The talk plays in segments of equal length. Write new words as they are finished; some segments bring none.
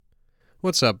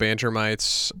What's up,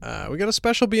 Bantermites? We got a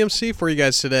special BMC for you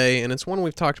guys today, and it's one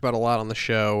we've talked about a lot on the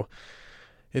show.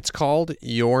 It's called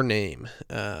Your Name,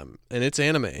 and it's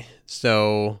anime.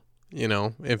 So, you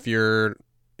know, if you're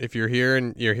here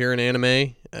and you're hearing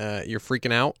anime, you're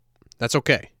freaking out. That's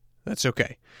okay. That's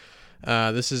okay.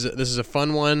 This is a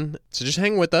fun one. So just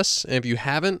hang with us. And if you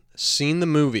haven't seen the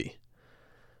movie,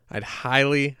 I'd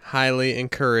highly, highly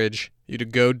encourage you to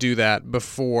go do that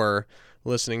before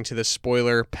listening to the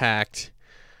spoiler-packed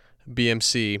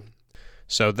BMC.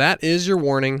 So that is your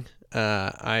warning.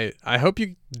 I hope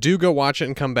you do go watch it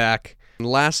and come back. And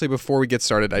lastly, before we get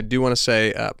started, I do want to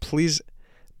say, please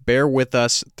bear with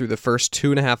us through the first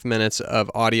 2.5 minutes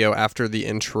of audio after the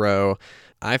intro.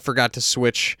 I forgot to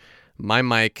switch my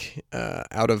mic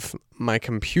out of my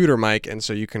computer mic, and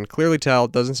so you can clearly tell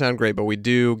it doesn't sound great, but we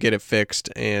do get it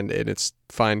fixed, and it's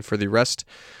fine for the rest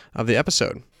of the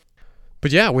episode.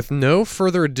 But yeah, with no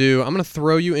further ado, I'm going to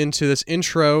throw you into this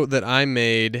intro that I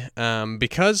made.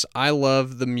 Because I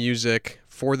love the music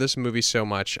for this movie so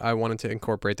much, I wanted to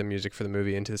incorporate the music for the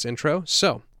movie into this intro.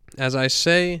 So, as I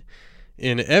say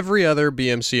in every other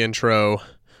BMC intro,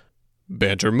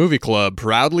 Banter Movie Club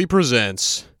proudly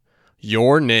presents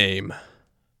Your Name.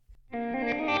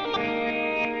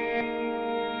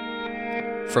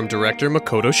 From director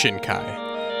Makoto Shinkai,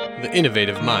 the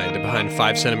innovative mind behind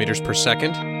 5 centimeters per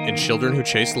second and Children Who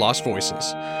Chase Lost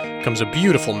Voices, comes a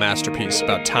beautiful masterpiece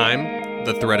about time,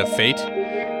 the thread of fate,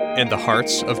 and the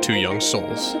hearts of 2 young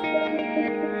souls.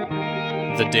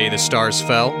 The day the stars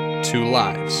fell, 2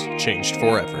 lives changed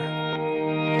forever.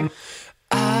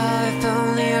 If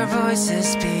only our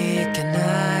voices speak at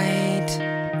night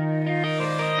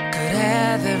could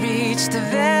ever reach the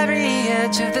very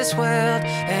edge of this world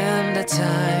and the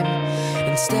time.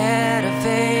 Instead of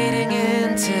fading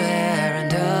into air and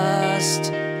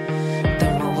dust,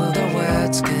 then what will the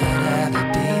words could ever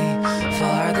be?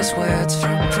 Farthest words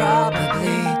from probably.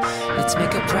 Let's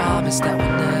make a promise that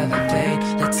will never fade.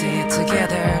 Let's say it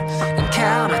together and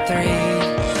count to 3.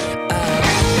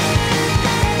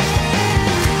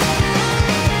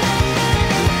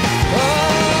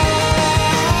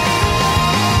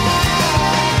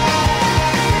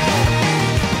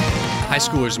 High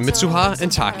schoolers Mitsuha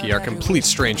and Taki are complete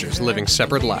strangers living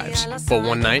separate lives, but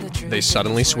one night, they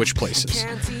suddenly switch places.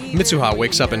 Mitsuha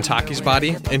wakes up in Taki's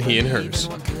body, and he in hers.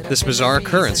 This bizarre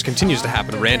occurrence continues to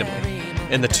happen randomly,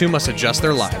 and the 2 must adjust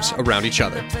their lives around each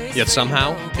other. Yet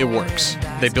somehow, it works.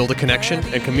 They build a connection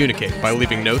and communicate by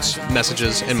leaving notes,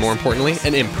 messages, and more importantly,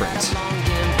 an imprint.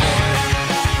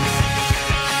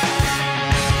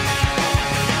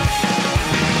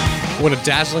 When a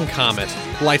dazzling comet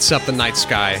lights up the night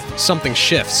sky, something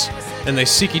shifts, and they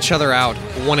seek each other out,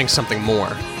 wanting something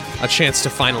more, a chance to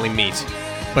finally meet.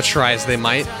 But try as they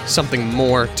might, something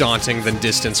more daunting than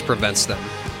distance prevents them.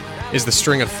 Is the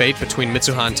string of fate between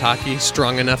Mitsuha and Taki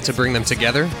strong enough to bring them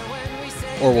together?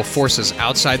 Or will forces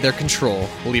outside their control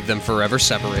leave them forever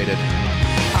separated?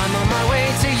 I'm on my way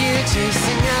to you,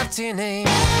 chasing after your name.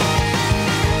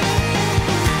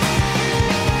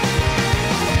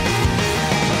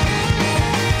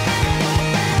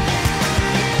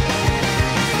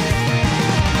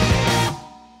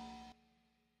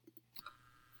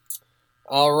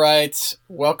 All right,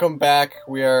 welcome back.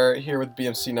 We are here with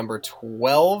BMC number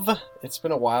 12. It's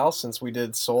been a while since we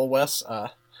did Soul West.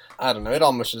 I don't know, it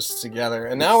all mushes together.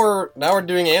 And now we're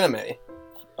doing anime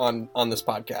on this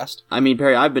podcast. I mean,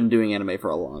 Perry, I've been doing anime for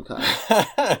a long time.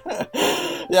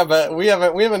 Yeah, but we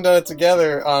haven't done it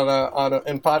together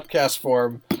in podcast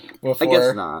form before. I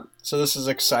guess not. So this is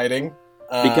exciting.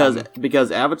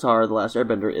 Because Avatar: The Last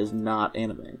Airbender is not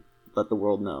anime. Let the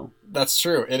world know. That's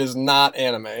true. It is not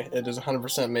anime. It is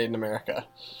 100% made in America.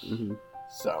 Mm-hmm.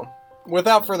 So,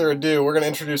 without further ado, we're going to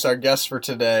introduce our guest for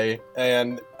today.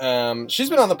 And she's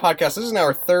been on the podcast. This is now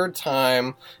her 3rd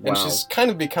time. And Wow. she's kind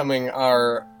of becoming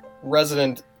our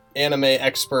resident anime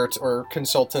expert or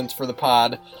consultant for the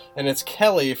pod. And it's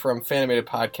Kelly from Fanimated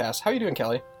Podcast. How are you doing,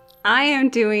 Kelly? I am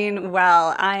doing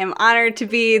well. I am honored to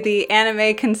be the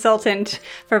anime consultant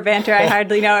for Banter. I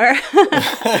hardly know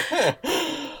her.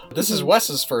 This is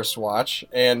Wes's first watch,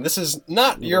 and this is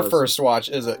not your first watch,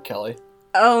 is it, Kelly?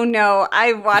 Oh no,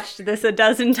 I've watched this a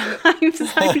dozen times,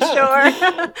 I'm sure.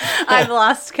 I've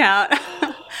lost count.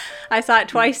 I saw it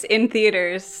twice in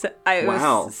theaters. It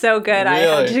Wow. was so good, I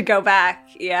had Really? to go back.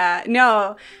 Yeah,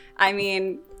 no, I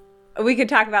mean, we could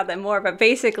talk about that more, but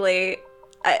basically,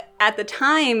 at the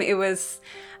time, it was,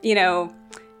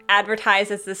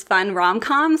 advertised as this fun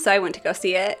rom-com, so I went to go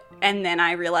see it. And then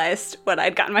I realized what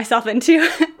I'd gotten myself into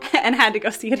and had to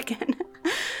go see it again.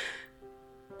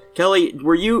 Kelly,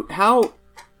 were you how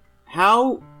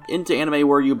into anime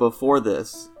were you before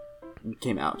this?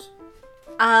 came out?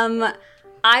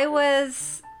 I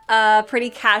was a pretty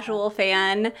casual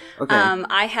fan. Okay.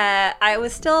 I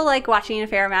was still like watching a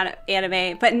fair amount of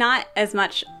anime, but not as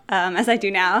much as I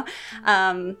do now.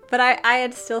 But I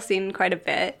had still seen quite a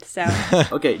bit. So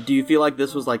Okay, do you feel like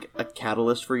this was like a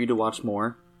catalyst for you to watch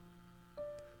more?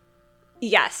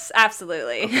 yes,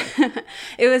 absolutely.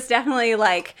 It was definitely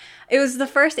like, it was the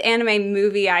first anime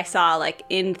movie I saw like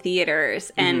in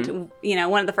theaters, and you know,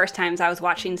 one of the first times I was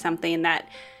watching something that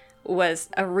was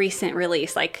a recent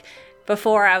release. Like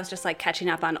before, I was just like catching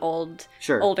up on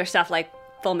older stuff like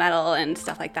Full Metal and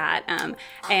stuff like that.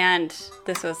 And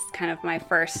this was kind of my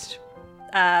first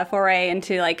foray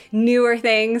into like newer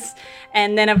things.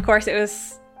 And then of course it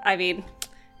was, I mean,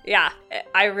 yeah,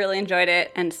 I really enjoyed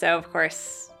it. And so of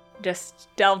course just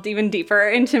delved even deeper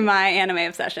into my anime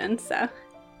obsession. So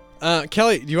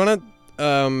Kelly, do you want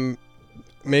to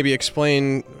maybe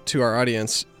explain to our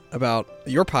audience about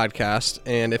your podcast,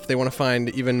 and if they want to find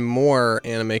even more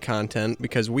anime content,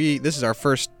 because this is our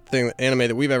first anime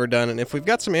that we've ever done, and if we've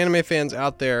got some anime fans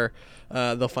out there,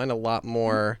 they'll find a lot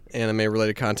more anime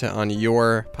related content on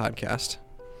your podcast.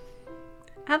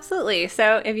 Absolutely.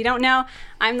 So if you don't know,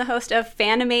 I'm the host of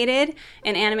Fanimated,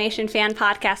 an animation fan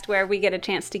podcast where we get a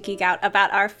chance to geek out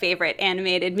about our favorite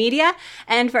animated media.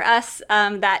 And for us,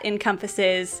 that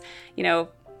encompasses, you know,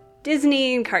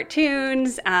 Disney and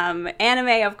cartoons,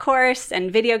 anime, of course,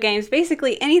 and video games,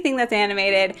 basically anything that's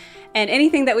animated and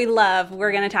anything that we love,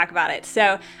 we're going to talk about it.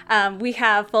 So we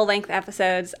have full-length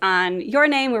episodes on Your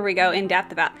Name where we go in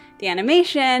depth about the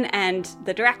animation and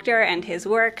the director and his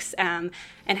works,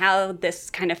 and how this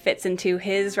kind of fits into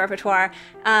his repertoire.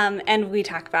 And we've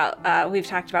talked about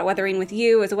Weathering with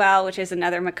You as well, which is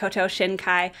another Makoto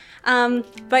Shinkai.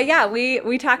 But yeah,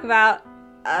 we talk about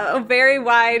a very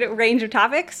wide range of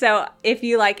topics. So if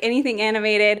you like anything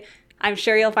animated, I'm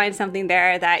sure you'll find something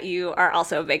there that you are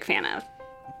also a big fan of.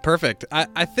 Perfect.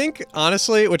 I think,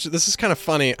 honestly, which this is kind of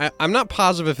funny, I'm not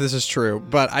positive if this is true,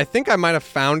 but I think I might have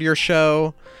found your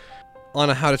show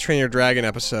on a How to Train Your Dragon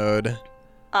episode.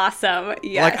 Awesome.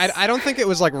 Yes. Like, I don't think it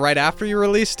was like right after you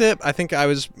released it. I think I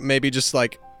was maybe just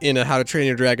like in a How to Train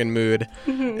Your Dragon mood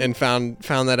and found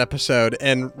that episode,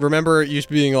 and remember you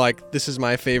being like, this is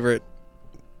my favorite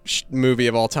movie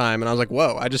of all time, and I was like,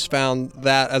 whoa, I just found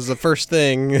that as the first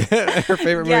thing her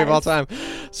favorite movie of all time.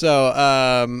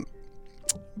 So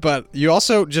but you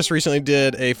also just recently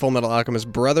did a Full Metal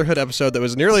Alchemist Brotherhood episode that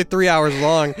was nearly 3 hours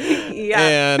long.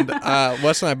 And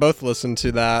Wes and I both listened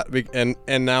to that,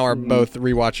 and now are both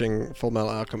rewatching Full Metal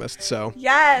Alchemist. So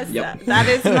yes, that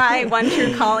is my one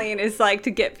true calling, is like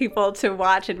to get people to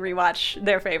watch and rewatch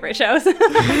their favorite shows. but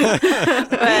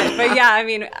yeah, I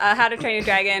mean, How to Train Your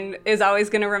Dragon is always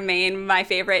going to remain my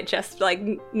favorite, just like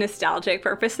nostalgic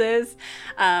purposes.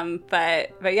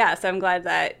 But yeah, so I'm glad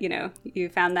that, you know, you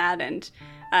found that. And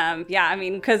yeah, I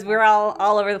mean, because we're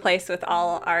all over the place with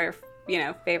all our, you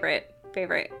know, favorite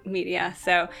media.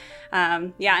 So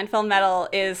yeah, and Full Metal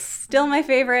is still my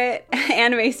favorite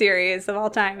anime series of all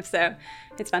time. So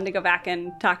it's fun to go back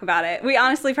and talk about it. We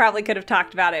honestly probably could have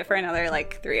talked about it for another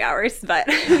like 3 hours, but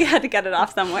we had to get it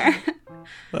off somewhere.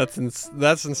 That's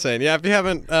insane. Yeah, if you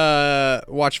haven't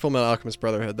watched Full Metal Alchemist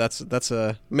Brotherhood, that's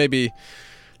a maybe.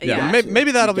 Yeah,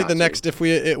 maybe that'll be the next,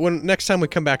 when next time we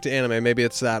come back to anime, maybe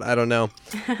it's that. I don't know.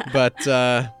 But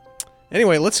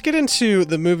anyway, let's get into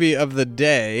the movie of the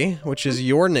day, which is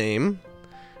Your Name.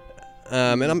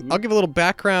 And I'll give a little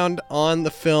background on the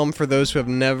film for those who have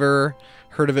never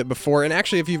heard of it before. And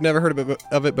actually, if you've never heard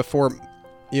of it before,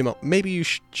 you know, maybe you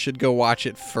should go watch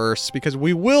it first, because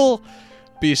we will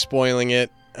be spoiling it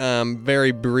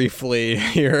very briefly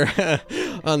here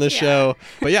on the show.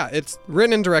 But yeah, it's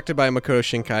written and directed by Makoto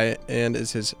Shinkai and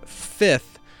is his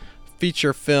 5th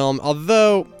feature film.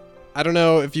 Although, I don't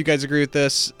know if you guys agree with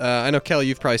this. I know, Kelly,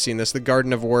 you've probably seen this, The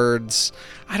Garden of Words.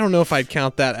 I don't know if I'd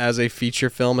count that as a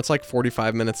feature film. It's like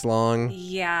 45 minutes long.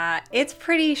 Yeah, it's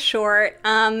pretty short.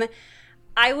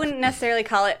 I wouldn't necessarily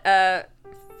call it a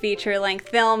feature-length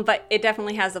film, but it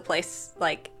definitely has a place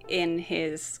like in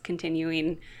his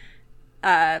continuing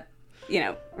you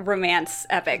know, romance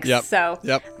epics. Yep. So,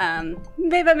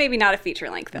 but maybe not a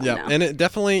feature-length film. Yeah, no. And it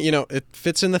definitely, you know, it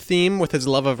fits in the theme with his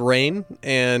love of rain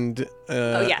and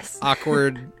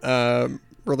awkward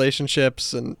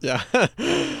relationships, and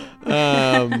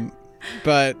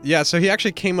but yeah, so he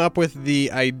actually came up with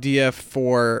the idea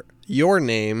for Your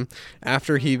Name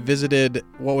after he visited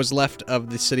what was left of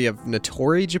the city of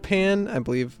Notori, Japan. I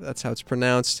believe that's how it's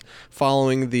pronounced,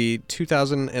 following the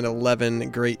 2011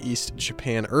 Great East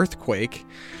Japan earthquake,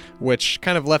 which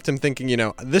kind of left him thinking, you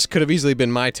know, this could have easily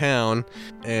been my town,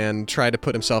 and tried to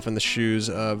put himself in the shoes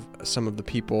of some of the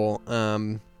people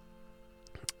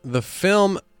the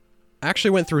film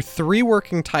actually went through 3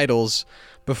 working titles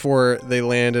before they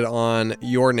landed on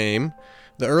Your Name.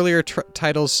 The earlier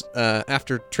titles,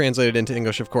 after translated into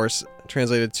English, of course,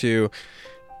 translated to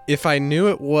If I Knew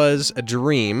It Was a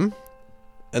Dream.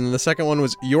 And then the second one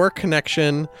was Your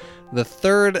Connection. The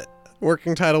third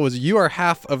working title was You Are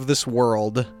Half of This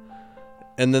World.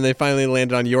 And then they finally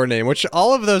landed on Your Name, which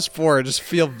all of those 4 just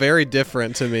feel very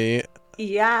different to me.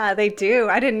 Yeah, they do.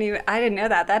 I didn't know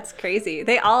that. That's crazy.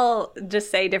 They all just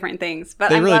say different things,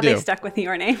 but I'm really glad do. they stuck with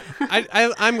Your Name.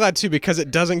 I'm glad too, because it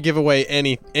doesn't give away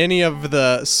any of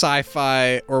the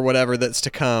sci-fi or whatever that's to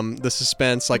come, the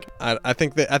suspense. Like I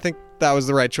think that was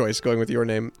the right choice, going with Your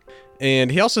Name.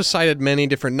 And he also cited many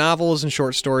different novels and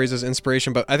short stories as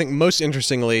inspiration, but I think most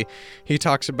interestingly, he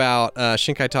talks about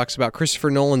Shinkai talks about Christopher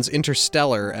Nolan's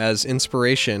Interstellar as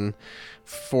inspiration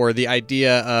for the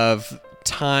idea of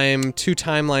two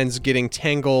timelines getting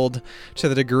tangled to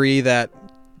the degree that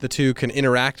the two can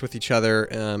interact with each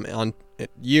other on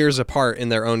years apart in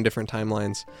their own different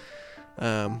timelines.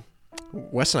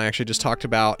 Wes and I actually just talked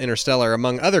about Interstellar,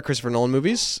 among other Christopher Nolan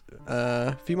movies,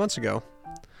 a few months ago.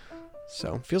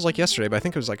 So, feels like yesterday, but I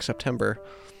think it was like September.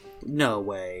 No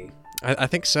way. I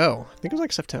think so. I think it was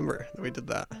like September that we did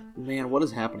that. Man, what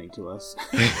is happening to us?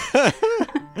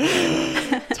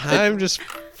 Time just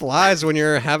flies when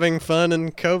you're having fun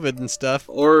and COVID and stuff.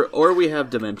 Or we have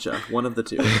dementia. One of the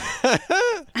two.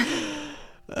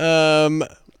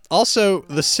 Also,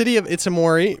 the city of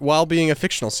Itamori, while being a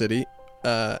fictional city,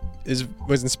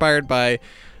 was inspired by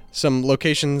some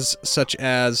locations such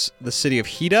as the city of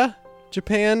Hida,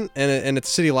 Japan, and its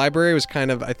city library was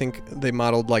kind of, I think they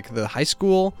modeled like the high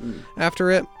school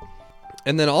after it.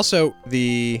 And then also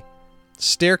the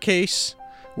staircase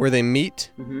where they meet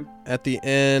at the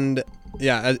end,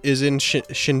 is in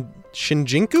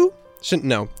Shinjuku?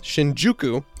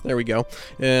 Shinjuku. There we go.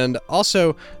 And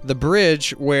also the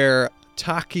bridge where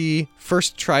Taki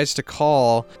first tries to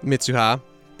call Mitsuha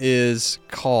is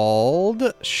called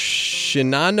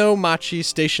Shinano Machi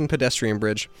Station Pedestrian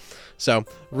Bridge. So,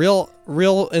 real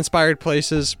inspired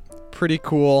places, pretty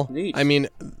cool. Neat. I mean,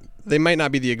 they might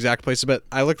not be the exact places, but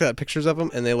I looked at pictures of them,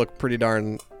 and they look pretty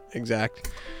darn exact.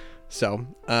 So,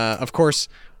 of course,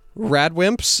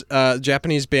 Radwimps,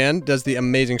 Japanese band, does the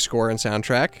amazing score and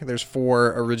soundtrack. There's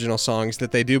 4 original songs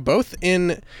that they do, both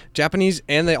in Japanese,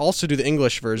 and they also do the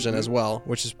English version as well,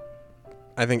 which is,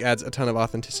 I think, adds a ton of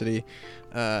authenticity.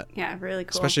 Yeah, really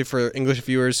cool. Especially for English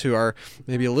viewers who are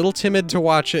maybe a little timid to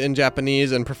watch it in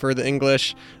Japanese and prefer the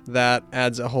English. That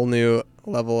adds a whole new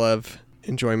level of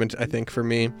enjoyment, I think, for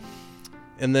me.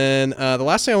 And then the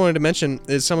last thing I wanted to mention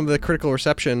is some of the critical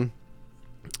reception.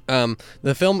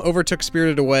 The film overtook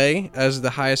Spirited Away as the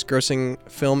highest grossing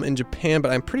film in Japan,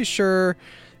 but I'm pretty sure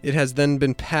it has then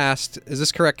been passed. Is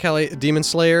this correct, Kelly? Demon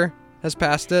Slayer has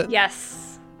passed it?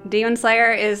 Yes. Demon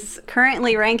Slayer is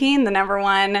currently ranking the number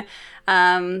 1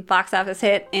 box office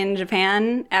hit in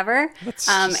Japan ever,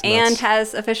 and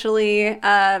has officially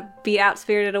beat out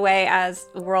Spirited Away as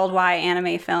a worldwide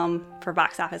anime film for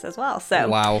box office as well. So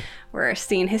wow, we're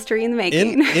seeing history in the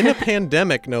making. In a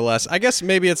pandemic, no less. I guess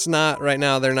maybe it's not right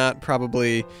now. They're not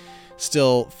probably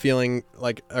still feeling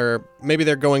like, or maybe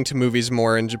they're going to movies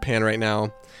more in Japan right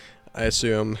now, I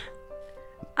assume.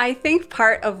 I think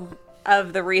part of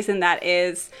the reason that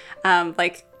is,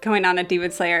 like, going on a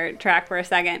Demon Slayer track for a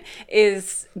second,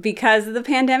 is because of the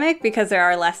pandemic, because there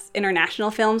are less international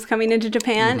films coming into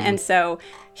Japan. And so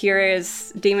here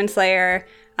is Demon Slayer,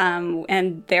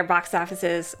 and their box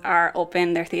offices are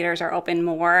open, their theaters are open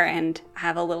more and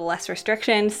have a little less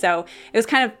restrictions. So it was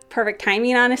kind of perfect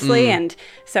timing, honestly. And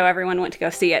so everyone went to go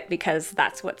see it because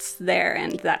that's what's there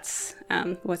and that's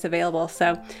what's available.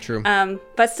 So true.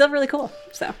 But still really cool.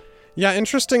 So. Yeah,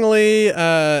 interestingly,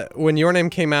 when Your Name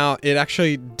came out, it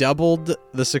actually doubled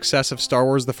the success of Star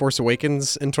Wars The Force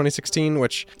Awakens in 2016,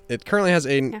 which it currently has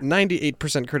a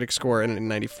 98% critic score and a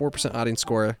 94% audience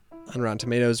score on Rotten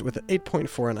Tomatoes with an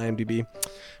 8.4 on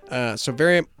IMDb. So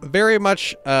very, very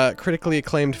much critically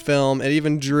acclaimed film. It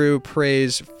even drew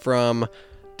praise from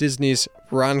Disney's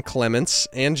Ron Clements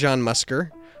and John Musker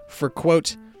for,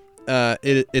 quote,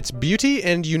 its beauty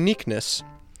and uniqueness.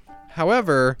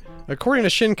 However, according to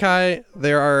Shinkai,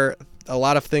 there are a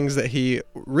lot of things that he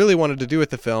really wanted to do with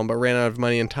the film, but ran out of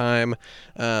money and time.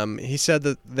 He said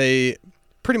that they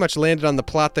pretty much landed on the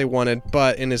plot they wanted,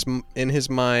 but in his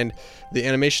mind, the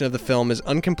animation of the film is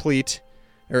incomplete,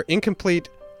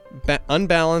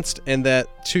 unbalanced, and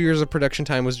that 2 years of production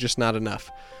time was just not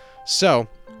enough. So,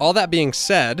 all that being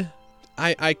said,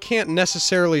 I can't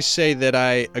necessarily say that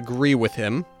I agree with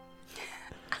him.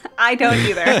 I don't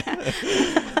either.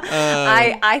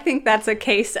 I think that's a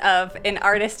case of an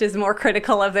artist is more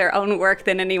critical of their own work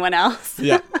than anyone else.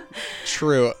 Yeah,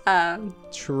 true.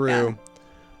 True. Yeah.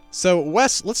 So,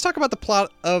 Wes, let's talk about the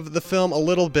plot of the film a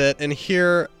little bit and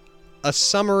hear a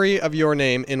summary of Your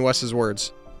Name in Wes's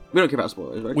words. We don't care about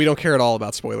spoilers, right? We don't care at all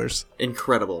about spoilers.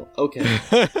 Incredible. Okay.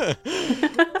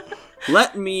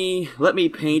 Let me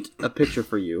paint a picture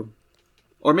for you.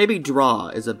 Or maybe draw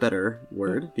is a better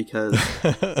word, because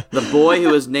the boy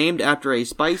who is named after a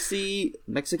spicy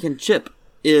Mexican chip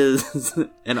is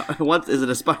an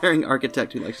aspiring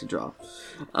architect who likes to draw.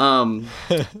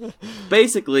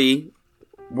 Basically,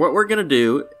 what we're gonna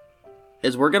do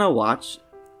is we're gonna watch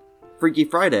Freaky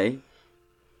Friday,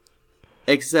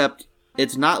 except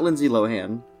it's not Lindsay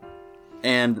Lohan,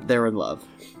 and they're in love.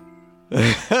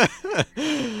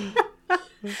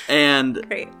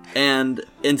 Great. And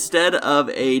instead of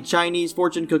a Chinese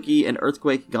fortune cookie and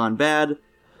earthquake gone bad,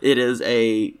 it is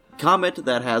a comet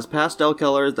that has pastel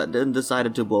colors that then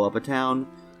decided to blow up a town.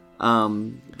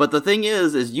 But the thing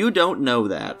is you don't know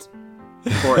that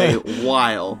for a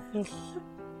while.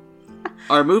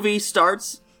 Our movie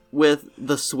starts with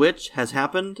the switch has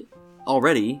happened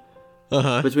already.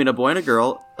 Between a boy and a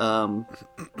girl,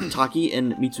 Taki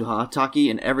and Mitsuha. Taki,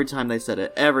 and every time they said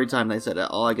it,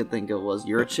 all I could think of was,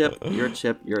 you're a chip, you're a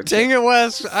chip, you're a chip. Dang it,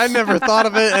 Wes. I never thought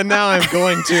of it, and now I'm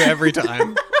going to every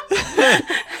time.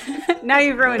 Now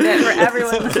you've ruined it for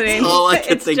everyone listening. That's all I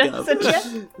could think just of. a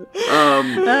chip.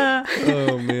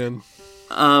 Oh, man.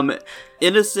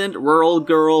 Innocent rural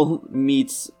girl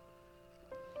meets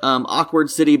awkward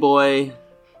city boy.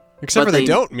 Except for they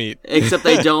don't meet. Except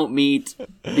they don't meet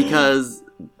because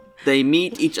they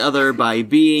meet each other by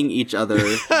being each other.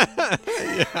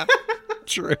 Yeah,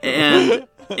 true. And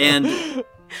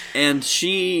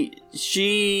she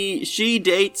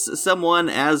dates someone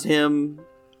as him,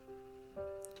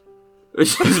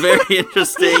 which is very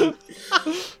interesting.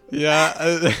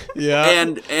 Yeah, yeah.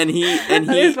 And he That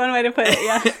is one way to put it.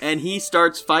 Yeah. and he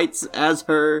starts fights as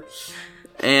her,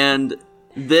 and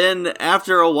then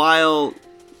after a while,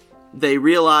 they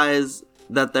realize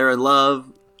that they're in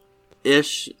love.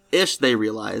 Ish, they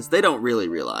realize. They don't really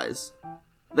realize.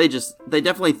 They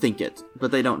definitely think it,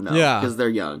 but they don't know. Yeah. Because they're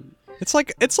young. It's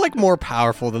like more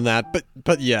powerful than that,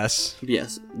 but yes.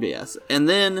 Yes. And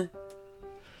then,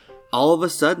 all of a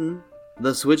sudden,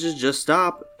 the switches just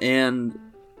stop, and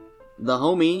the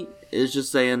homie is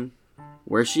just saying,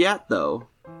 where's she at, though?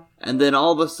 And then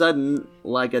all of a sudden,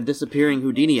 like a disappearing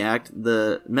Houdini act,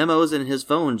 the memos in his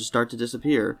phone just start to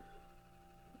disappear.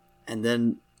 And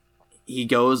then he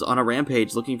goes on a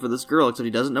rampage looking for this girl, except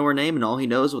he doesn't know her name, and all he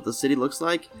knows is what the city looks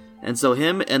like. And so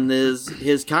him and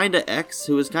his kinda ex,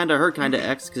 who is kinda her kinda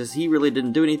ex, because he really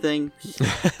didn't do anything,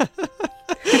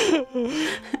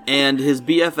 and his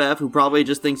BFF, who probably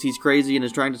just thinks he's crazy and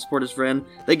is trying to support his friend,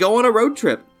 they go on a road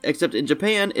trip, except in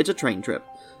Japan, it's a train trip.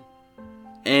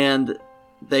 And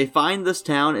they find this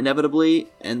town, inevitably,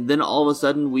 and then all of a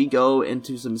sudden we go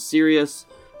into some serious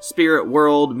spirit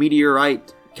world,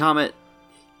 meteorite, comet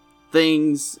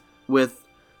things with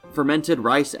fermented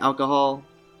rice alcohol.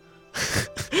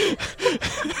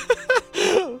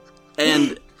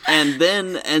 and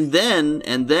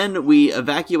then we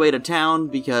evacuate a town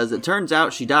because it turns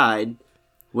out she died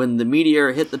when the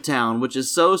meteor hit the town, which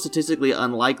is so statistically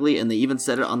unlikely, and they even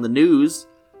said it on the news,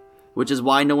 which is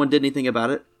why no one did anything about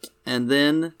it. And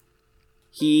then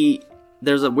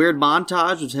there's a weird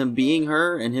montage of him being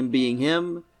her and him being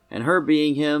him and her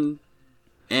being him.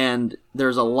 And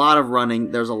there's a lot of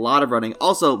running.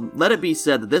 Also, let it be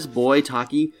said that this boy,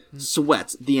 Taki,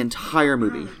 sweats the entire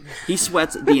movie. He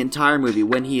sweats the entire movie.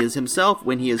 When he is himself,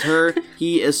 when he is her,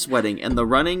 he is sweating. And the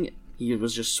running, he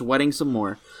was just sweating some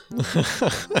more.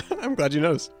 I'm glad you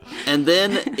noticed. And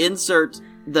then insert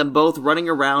them both running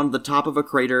around the top of a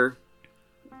crater.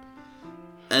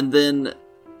 And then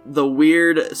the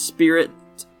weird spirit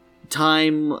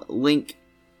time link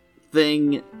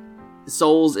thing.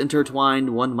 Souls intertwined,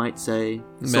 one might say.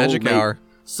 Magic hour.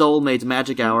 Soulmates,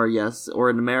 magic hour, yes. Or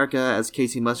in America, as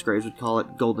Casey Musgraves would call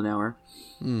it, golden hour.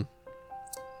 And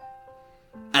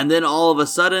then all of a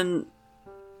sudden,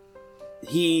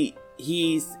 he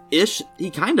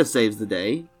kind of saves the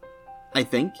day, I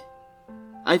think.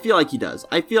 I feel like he does.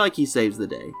 I feel like he saves the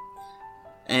day.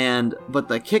 But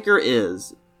the kicker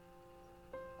is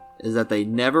that they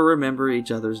never remember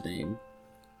each other's name.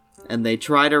 And they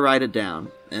try to write it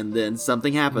down, and then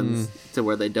something happens to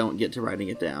where they don't get to writing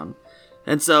it down.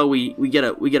 And so we get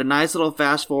a nice little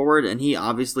fast forward, and he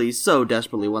obviously so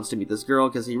desperately wants to meet this girl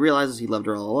because he realizes he loved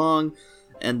her all along.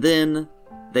 And then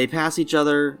they pass each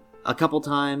other a couple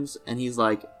times, and he's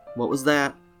like, "What was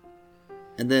that?"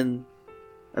 And then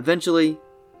eventually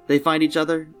they find each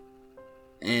other,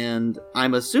 and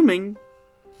I'm assuming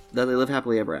that they live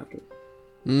happily ever after.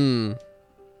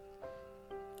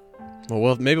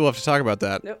 Well, maybe we'll have to talk about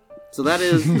that. Nope. So that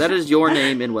is your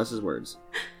name in Wes's words.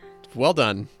 Well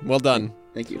done. Well done.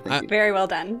 Thank you. Very well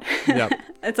done. Yep.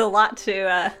 It's a lot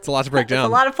to. It's a lot to break down. It's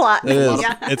a lot of plot. It is.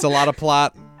 Yeah. It's a lot of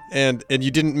plot, and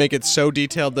you didn't make it so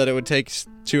detailed that it would take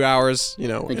 2 hours.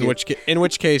 In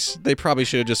which case they probably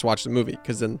should have just watched the movie,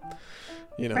 because then,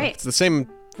 Right. it's the same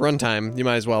runtime. You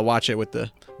might as well watch it with the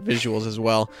visuals as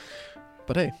well.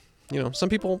 But hey, some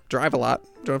people drive a lot,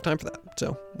 don't have time for that.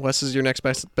 So Wes is your next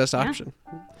best option.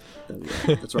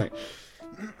 That's right.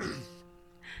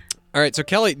 All right, so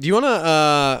Kelly, do you want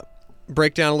to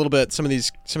break down a little bit some of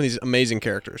these amazing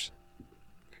characters?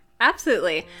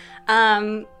 Absolutely.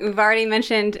 We've already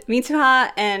mentioned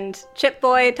Mitsuha and Chip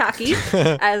Boy Taki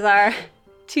as our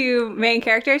two main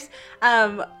characters.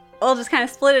 We'll just kind of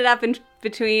split it up in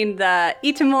between the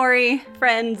Itamori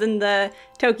friends and the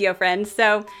Tokyo friends.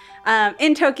 So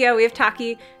in Tokyo, we have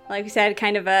Taki, like we said,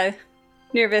 kind of a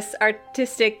nervous,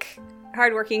 artistic,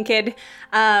 hardworking kid.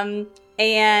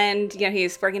 And,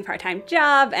 he's working a part-time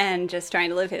job and just trying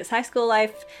to live his high school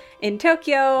life in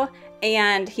Tokyo.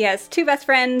 And he has two best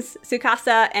friends,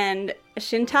 Tsukasa and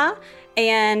Shinta.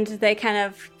 And they kind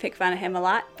of pick fun of him a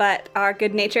lot, but are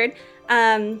good-natured.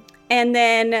 And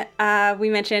then we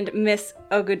mentioned Miss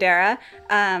Ogudera,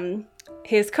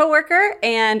 his coworker,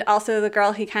 and also the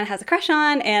girl he kind of has a crush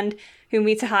on, and who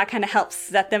Mitsuha kind of helps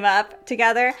set them up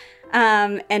together.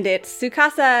 And it's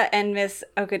Tsukasa and Miss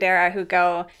Okudera who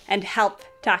go and help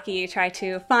Taki try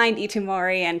to find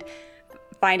Itamori and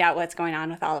find out what's going on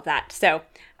with all of that. So,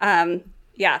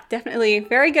 definitely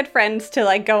very good friends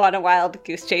to go on a wild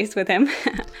goose chase with him.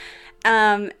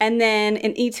 And then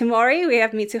in Itamori, we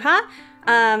have Mitsuha,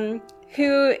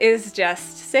 who is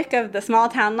just sick of the small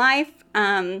town life.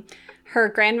 Her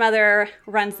grandmother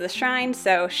runs the shrine,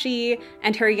 so she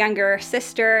and her younger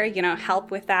sister,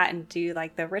 help with that and do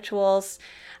the rituals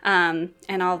and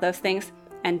all of those things,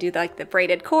 and do the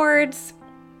braided cords,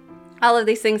 all of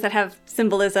these things that have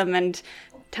symbolism and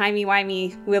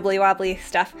timey-wimey, wibbly-wobbly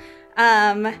stuff.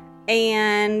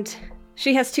 And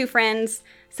she has two friends,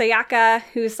 Sayaka,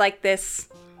 who's this,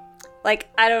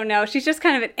 I don't know, she's just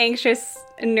kind of an anxious,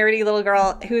 nerdy little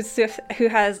girl is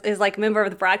a member of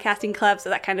the broadcasting club, so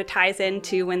that kind of ties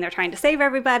into when they're trying to save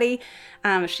everybody.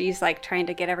 She's trying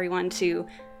to get everyone to,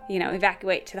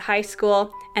 evacuate to the high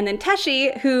school. And then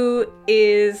Teshi, who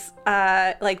is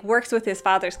works with his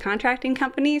father's contracting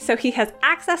company, so he has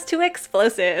access to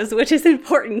explosives, which is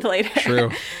important later.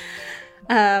 True.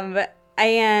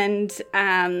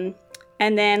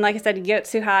 And then, like I said,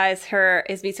 Yotsuha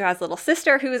is Mitsuha's little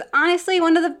sister, who is honestly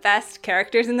one of the best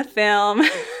characters in the film,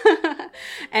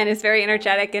 and is very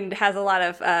energetic and has a lot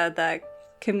of the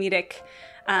comedic,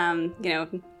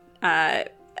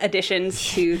 additions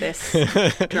to this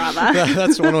drama.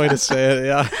 That's one way to say it.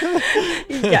 Yeah.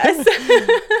 Yes.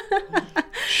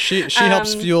 She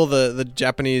helps fuel the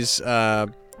Japanese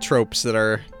tropes that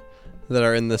are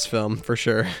in this film for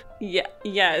sure. Yeah.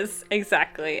 Yes.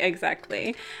 Exactly.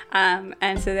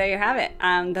 And so there you have it.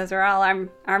 Those are all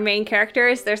our main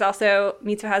characters. There's also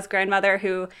Mitsuha's grandmother,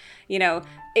 who,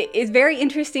 is very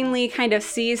interestingly kind of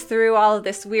sees through all of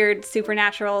this weird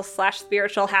supernatural /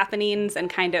 spiritual happenings and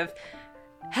kind of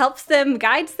helps them,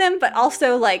 guides them, but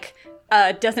also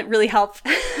doesn't really help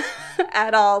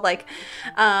at all. But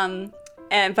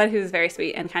who's very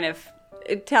sweet and kind of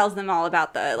tells them all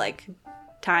about the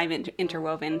time and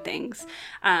interwoven things.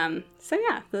 So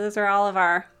yeah, those are all of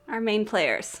our main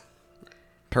players.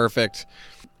 Perfect.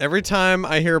 Every time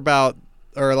I hear about,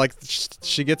 or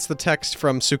she gets the text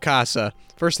from Tsukasa,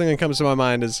 first thing that comes to my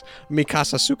mind is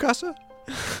Mikasa Tsukasa.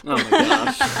 Oh my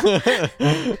gosh.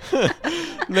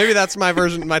 Maybe that's my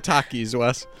version, my Takis,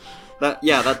 Wes.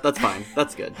 That's fine.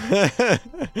 That's good.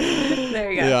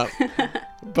 There you go. Yeah.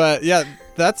 But yeah,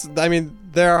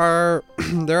 there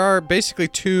are basically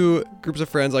two groups of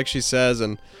friends, like she says,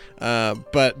 and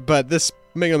but this,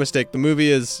 make no mistake, the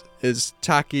movie is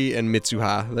Taki and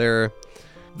Mitsuha.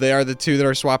 They are the two that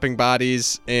are swapping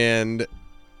bodies, and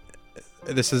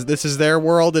this is their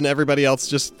world, and everybody else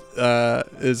just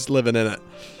is living in it.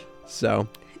 So,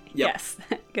 yep. Yes,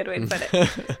 good way to put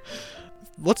it.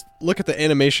 Let's look at the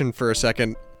animation for a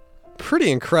second.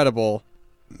 Pretty incredible.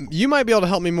 You might be able to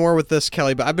help me more with this,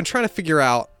 Kelly, but I've been trying to figure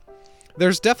out.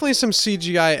 There's definitely some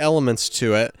CGI elements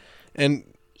to it, and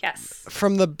yes,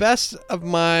 from the best of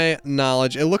my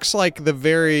knowledge, it looks like the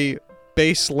very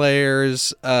base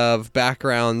layers of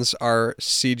backgrounds are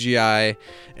CGI,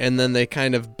 and then they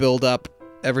kind of build up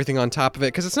everything on top of it,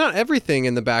 because it's not everything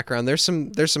in the background. There's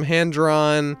some hand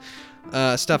drawn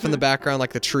stuff in the background,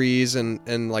 like the trees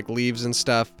and like leaves and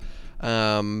stuff.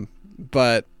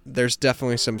 But there's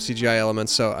definitely some CGI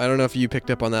elements. So I don't know if you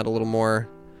picked up on that a little more.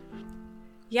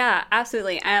 Yeah,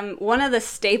 absolutely. One of the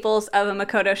staples of a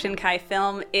Makoto Shinkai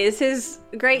film is his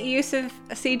great use of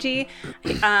CG.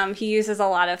 He uses a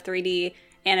lot of 3D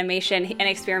animation and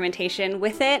experimentation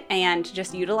with it and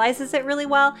just utilizes it really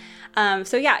well.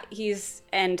 So yeah,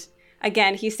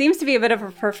 again, he seems to be a bit of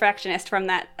a perfectionist from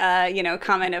that,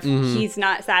 comment of he's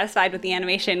not satisfied with the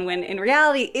animation when in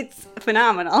reality it's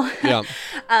phenomenal. Yeah.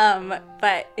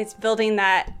 But it's building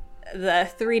the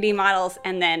 3D models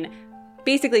and then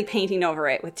basically painting over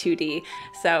it with 2D.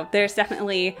 So there's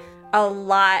definitely a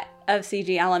lot of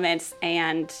CG elements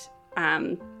and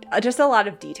just a lot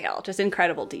of detail, just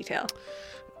incredible detail.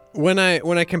 When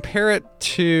I compare it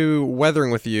to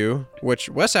Weathering with You, which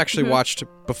Wes actually watched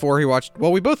before he watched,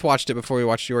 well, we both watched it before we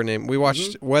watched Your Name. We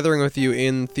watched Weathering with You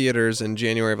in theaters in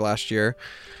January of last year.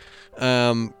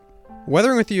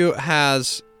 Weathering with You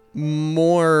has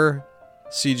more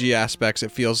CG aspects. It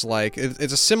feels like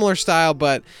it's a similar style,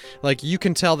 but like you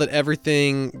can tell that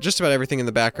just about everything in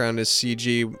the background is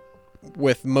CG,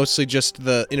 with mostly just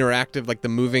the interactive, like the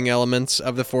moving elements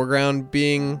of the foreground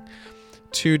being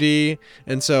 2D.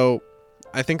 And so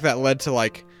I think that led to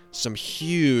like some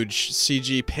huge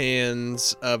CG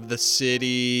pans of the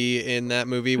city in that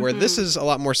movie, where this is a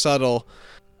lot more subtle.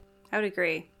 I would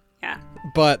agree. Yeah.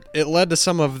 But it led to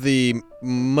some of the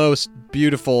most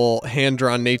beautiful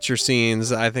hand-drawn nature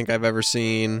scenes I think I've ever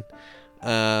seen.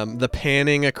 The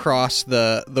panning across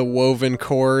the woven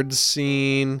cords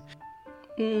scene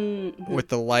with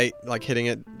the light like hitting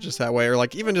it just that way, or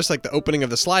like even just like the opening of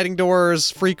the sliding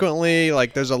doors frequently.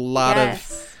 Like there's a lot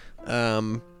of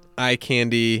eye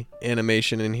candy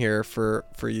animation in here for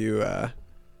you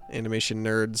animation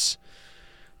nerds.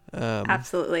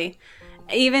 Absolutely.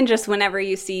 Even just whenever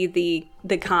you see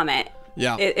the comet,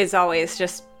 it is always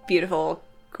just beautiful,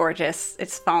 gorgeous.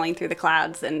 It's falling through the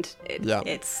clouds, and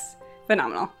it's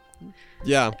phenomenal.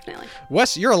 Yeah. Definitely.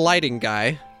 Wes, you're a lighting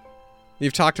guy.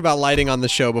 You've talked about lighting on the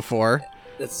show before.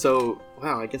 That's so...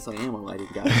 Wow, I guess I am a lighting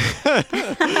guy.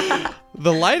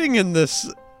 The lighting in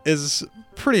this is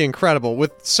pretty incredible,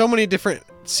 with so many different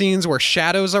scenes where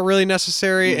shadows are really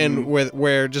necessary and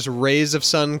where just rays of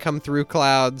sun come through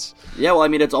clouds. Yeah, well, I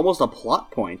mean, it's almost a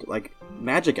plot point, like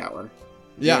Magic Hour.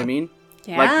 You know what I mean?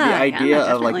 Yeah, like the idea of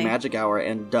definitely. like Magic Hour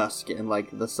and dusk and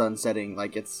like the sun setting,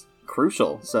 like it's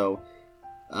crucial. So,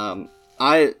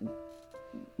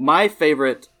 my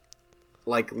favorite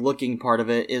like looking part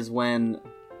of it is when,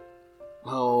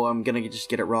 I'm gonna just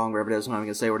get it wrong wherever it is. I'm not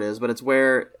gonna say what it is, but it's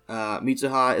where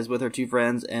Mitsuha is with her two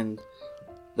friends and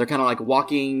they're kind of like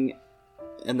walking,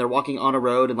 and they're walking on a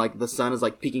road, and like the sun is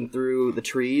like peeking through the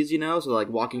trees, you know, so like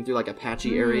walking through like a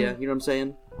patchy area. You know what I'm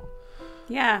saying?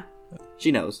 Yeah.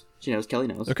 She knows. Kelly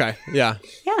knows. Okay. Yeah.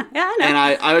 Yeah, I know. And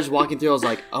I was walking through. I was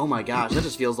like, oh my gosh, that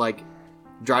just feels like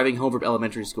driving home from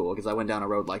elementary school, because I went down a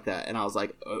road like that, and I was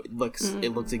like, oh, it looks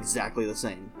exactly the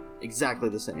same. Exactly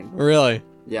the same. Really?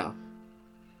 Yeah.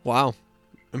 Wow.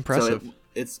 Impressive.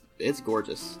 So it's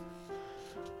gorgeous.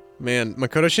 Man,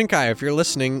 Makoto Shinkai, if you're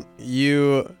listening,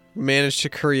 you managed to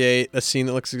create a scene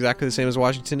that looks exactly the same as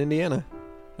Washington, Indiana,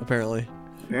 apparently.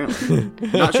 Apparently.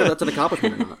 Not sure that's an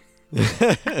accomplishment or not.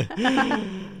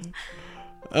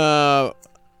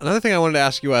 Another thing I wanted to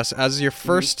ask you, Wes, as your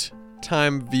first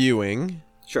time viewing,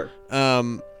 Sure.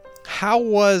 how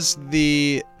was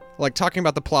talking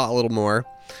about the plot a little more,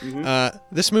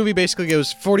 this movie basically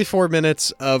goes 44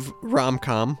 minutes of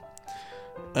rom-com,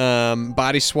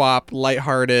 body swap,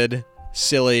 lighthearted,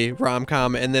 silly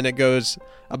rom-com, and then it goes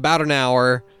about an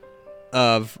hour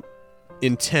of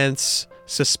intense,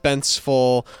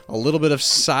 suspenseful, a little bit of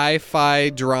sci-fi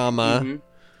drama.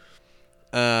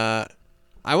 I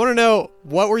want to know,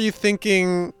 what were you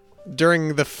thinking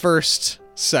during the first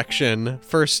section,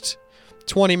 first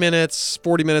 20 minutes,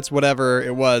 40 minutes, whatever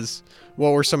it was?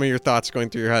 What were some of your thoughts going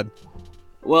through your head?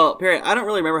 Well, Perry, I don't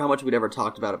really remember how much we'd ever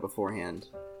talked about it beforehand.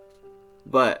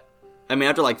 But, I mean,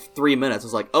 after like 3 minutes, I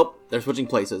was like, oh, they're switching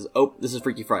places. Oh, this is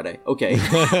Freaky Friday. Okay.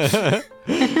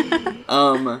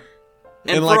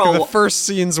 And like the first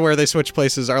scenes where they switch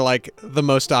places are like the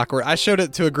most awkward. I showed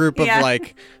it to a group of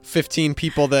like 15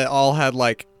 people that all had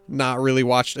like not really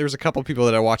watched. There was a couple people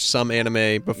that had watched some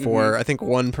anime before. I think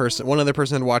one other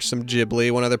person had watched some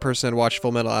Ghibli. One other person had watched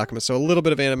Full Metal Alchemist. So a little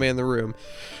bit of anime in the room.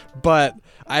 But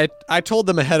I told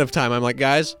them ahead of time. I'm like,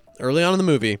 guys, early on in the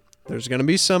movie, there's gonna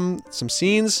be some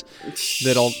scenes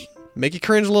that'll make you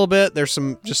cringe a little bit. There's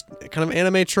some just kind of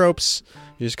anime tropes.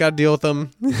 You just gotta deal with them.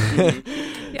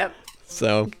 Yep.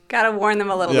 So gotta warn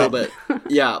them a little bit.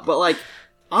 Yeah, but like,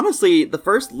 honestly, the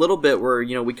first little bit where,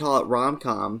 we call it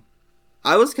rom-com,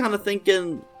 I was kind of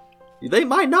thinking they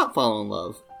might not fall in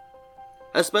love.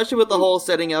 Especially with the whole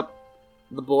setting up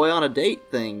the boy on a date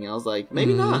thing. I was like,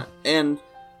 maybe not. And,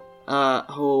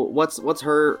 what's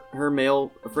her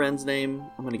male friend's name?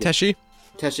 I'm gonna get Teshi?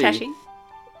 Teshi.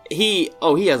 He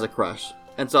has a crush.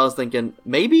 And so I was thinking,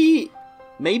 maybe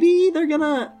they're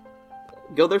gonna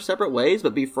go their separate ways,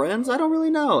 but be friends? I don't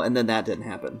really know. And then that didn't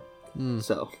happen.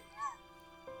 So.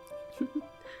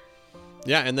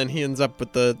 Yeah, and then he ends up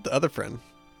with the other friend.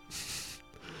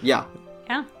 Yeah.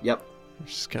 Yeah. Yep.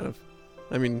 Which is kind of,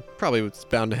 probably what's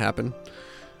bound to happen.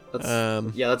 That's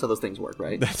how those things work,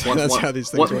 right? That's how these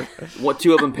things work. What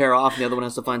two of them pair off, and the other one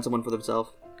has to find someone for themselves.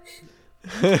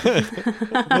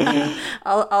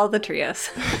 all the trios.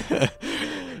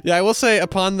 Yeah, I will say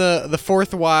upon the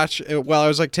fourth watch, while I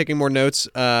was taking more notes,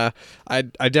 I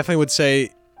definitely would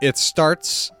say it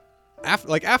starts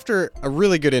after a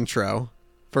really good intro.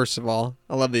 First of all,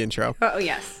 I love the intro. Oh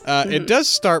yes. It does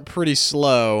start pretty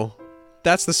slow.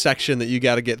 That's the section that you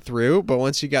got to get through. But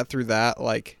once you got through that,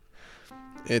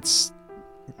 it's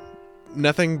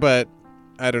nothing but,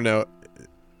 I don't know,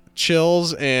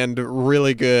 chills and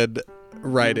really good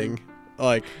writing.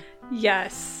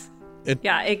 Yes.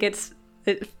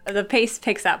 The pace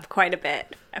picks up quite a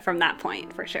bit from that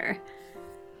point for sure.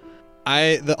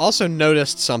 I also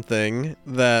noticed something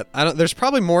that there's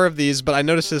probably more of these, but I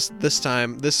noticed this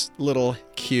time, this little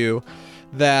cue,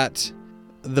 that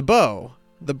the bow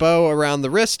around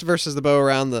the wrist versus the bow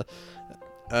around the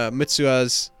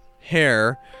Mitsuha's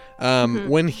hair,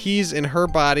 when he's in her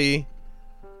body,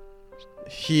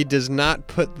 he does not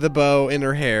put the bow in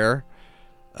her hair,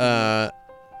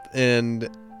 and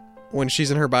when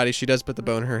she's in her body, she does put the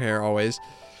bow in her hair always.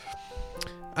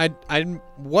 I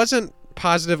wasn't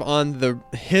positive on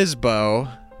his bow.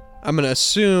 I'm gonna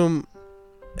assume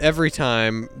every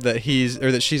time that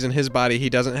she's in his body, he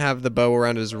doesn't have the bow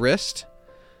around his wrist.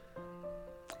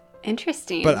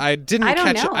 Interesting. But I didn't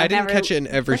catch it. I didn't catch it in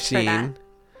every scene.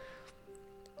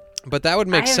 But that would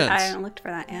make sense. I haven't looked for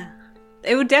that. Yeah,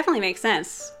 it would definitely make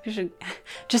sense. We should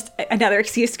just another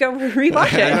excuse to go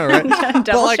rewatch it. I know, right?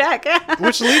 Double check.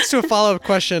 Which leads to a follow-up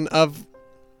question of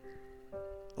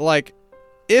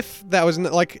if that was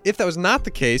not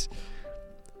the case,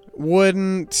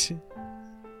 wouldn't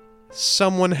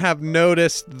someone have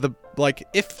noticed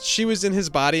if she was in his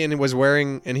body and he was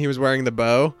wearing the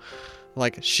bow,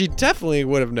 she definitely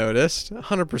would have noticed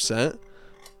 100%,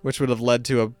 which would have led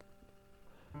to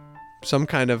some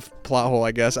kind of plot hole,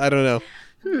 I guess. I don't know.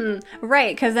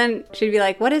 Right, because then she'd be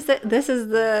like, "What is it? This is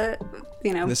the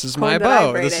this is my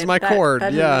bow. This is my cord."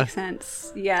 That yeah, doesn't make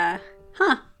sense. Yeah.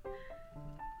 Huh.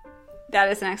 That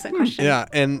is an excellent question. Yeah,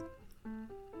 and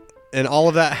all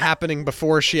of that happening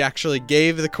before she actually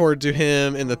gave the cord to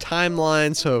him in the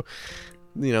timeline. So,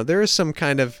 there is some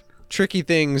kind of tricky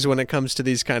things when it comes to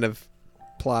these kind of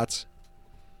plots.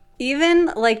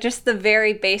 Even just the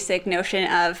very basic notion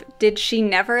of, did she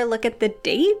never look at the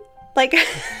date?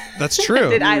 That's true.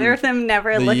 Did either of them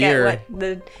never look at what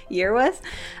the year was?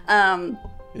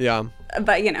 Yeah.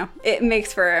 But it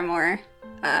makes for a more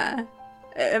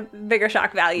a bigger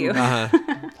shock value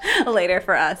later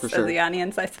for us as the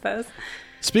audience, I suppose.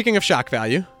 Speaking of shock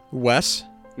value, Wes,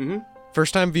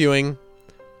 first time viewing,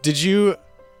 did you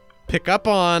pick up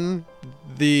on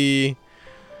the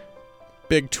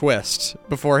big twist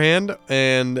beforehand?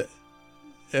 And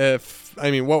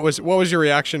what was your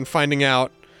reaction finding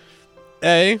out,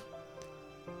 A,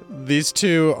 these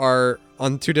two are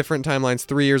on two different timelines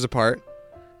 3 years apart,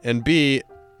 and B,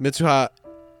 Mitsuha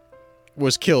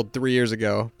was killed 3 years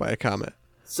ago by a comet?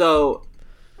 So,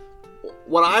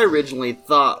 what I originally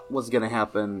thought was going to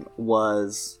happen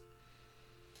was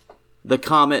the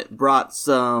comet brought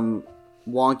some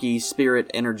wonky spirit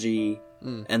energy,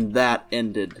 and that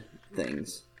ended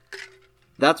things.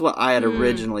 That's what I had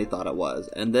originally thought it was.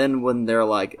 And then when they're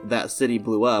like, that city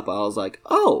blew up, I was like,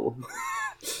 oh,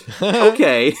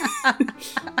 okay.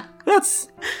 That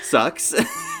sucks.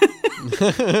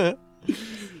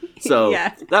 So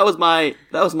that was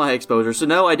my exposure. So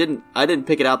no, I didn't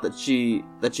pick it out that she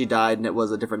died and it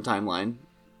was a different timeline.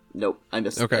 Nope, I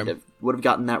missed. Okay. I would have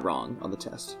gotten that wrong on the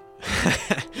test.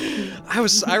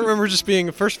 I remember just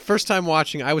being first time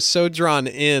watching, I was so drawn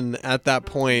in at that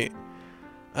point.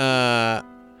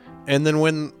 And then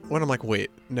when I'm like,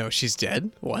 wait, no, she's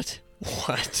dead? What?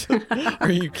 Are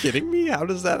you kidding me? How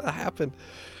does that happen?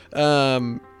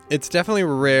 It's definitely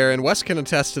rare, and Wes can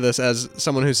attest to this as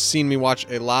someone who's seen me watch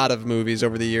a lot of movies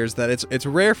over the years, that it's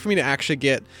rare for me to actually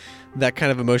get that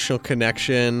kind of emotional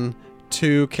connection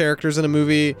to characters in a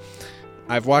movie.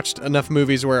 I've watched enough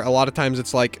movies where a lot of times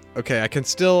it's like, okay, I can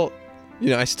still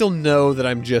I still know that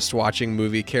I'm just watching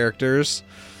movie characters,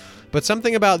 but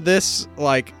something about this,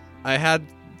 like, I had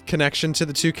connection to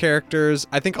the two characters.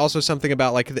 I think also something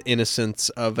about, like, the innocence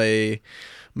of a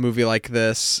movie like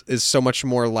this is so much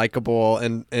more likable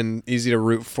and easy to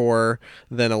root for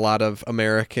than a lot of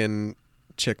American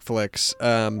chick flicks.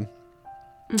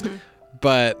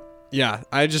 But yeah,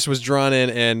 I just was drawn in,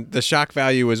 and the shock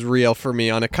value was real for me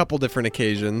on a couple different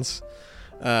occasions.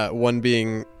 One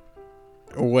being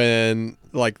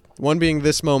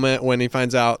this moment when he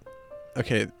finds out,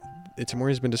 okay,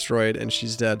 Itamori's been destroyed and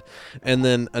she's dead, and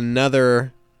then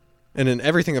another, and then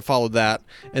everything that followed that,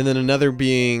 and then another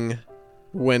being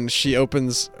when she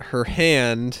opens her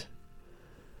hand.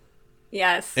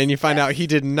 Yes. And you find out he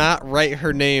did not write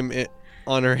her name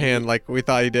on her hand like we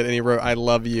thought he did, and he wrote "I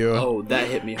love you." Oh, that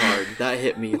hit me hard.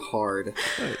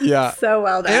 Yeah. So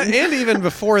well done. And even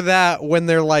before that, when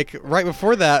they're like, right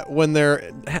before that, when they're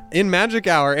in Magic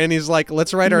Hour, and he's like,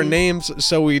 let's write our names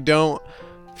so we don't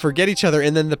forget each other,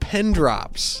 and then the pen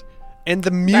drops, and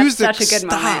the music such a good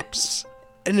stops,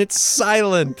 and it's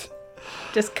silent.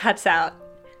 Just cuts out.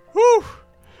 Whew.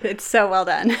 It's so well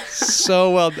done. So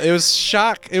well. It was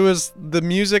shock. It was, the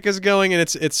music is going, and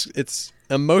it's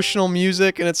emotional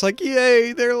music, and it's like,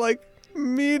 yay, they're like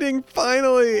meeting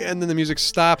finally, and then the music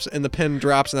stops and the pen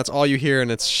drops, and that's all you hear,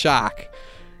 and it's shock.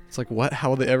 It's like, what? How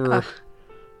will they ever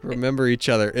remember each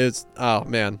other? It's, oh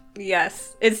man.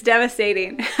 Yes, it's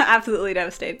devastating. Absolutely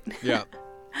devastating. Yeah.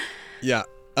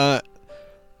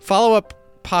 Follow up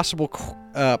possible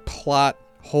plot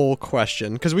hole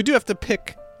question, because we do have to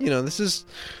pick. This is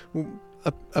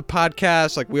a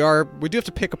podcast. Like, we do have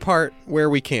to pick apart where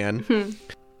we can.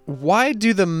 Why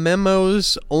do the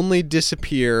memos only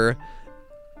disappear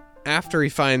after he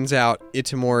finds out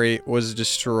Itamori was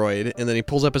destroyed, and then he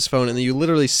pulls up his phone, and then you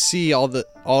literally see all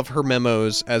of her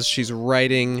memos as she's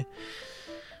writing?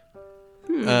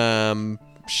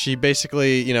 She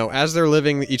basically, as they're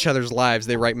living each other's lives,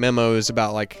 they write memos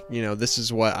about, like, this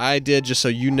is what I did, just so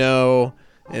you know,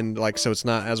 and like, so it's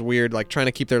not as weird, like trying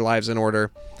to keep their lives in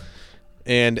order.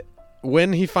 And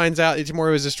when he finds out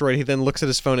Itamori was destroyed, he then looks at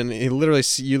his phone, and you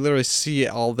literally see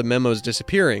all the memos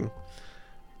disappearing.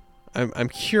 I'm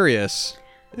curious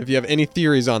if you have any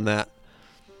theories on that.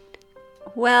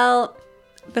 Well,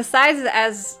 besides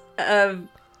as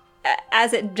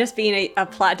it just being a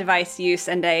plot device use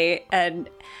and an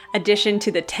addition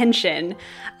to the tension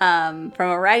from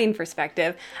a writing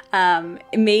perspective,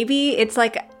 maybe it's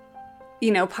like,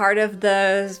 part of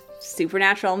the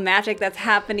supernatural magic that's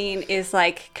happening is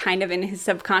like kind of in his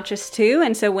subconscious too,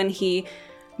 and so when he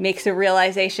makes a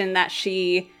realization that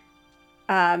she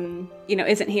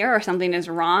isn't here, or something is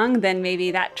wrong, then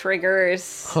maybe that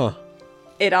triggers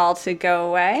it all to go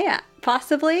away,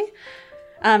 possibly.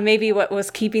 Maybe what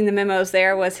was keeping the memos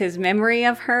there was his memory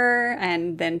of her,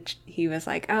 and then he was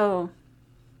like, oh,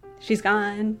 she's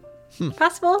gone.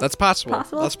 Possible? That's possible.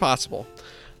 That's possible.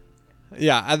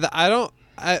 Yeah,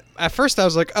 at first I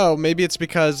was like, oh, maybe it's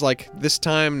because, like, this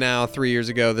time now, 3 years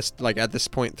ago, at this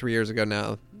point 3 years ago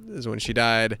now is when she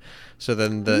died. So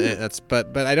then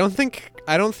but I don't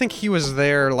think he was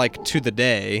there, like, to the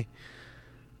day.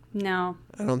 No.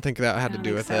 I don't think that had to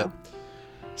do with it.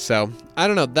 So I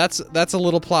don't know. That's a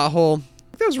little plot hole.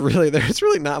 There's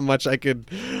really not much I could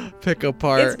pick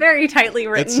apart. It's very tightly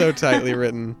written. It's so tightly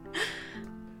written.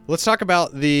 Let's talk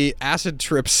about the acid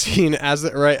trip scene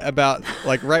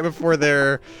right before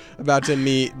they're about to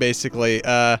meet, basically.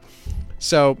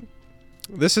 So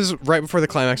this is right before the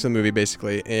climax of the movie,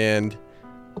 basically, and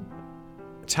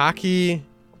Taki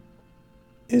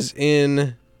is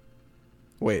in.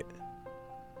 Wait.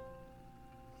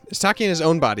 Is Taki in his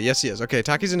own body? Yes, he is. Okay,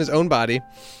 Taki's in his own body,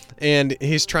 and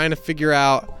he's trying to figure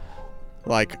out,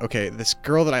 like, okay, this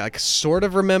girl that I, like, sort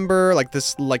of remember, like,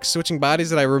 this, like, switching bodies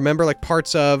that I remember, like,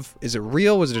 parts of. Is it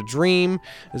real? Was it a dream?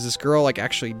 Is this girl, like,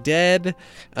 actually dead?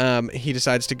 He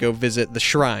decides to go visit the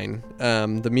shrine,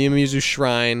 the Miyamizu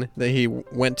shrine that he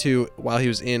went to while he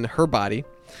was in her body.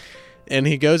 And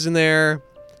he goes in there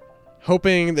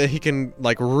hoping that he can,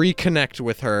 like, reconnect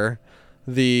with her,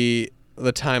 the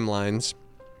timelines.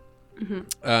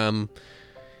 Mm-hmm.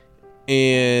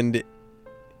 And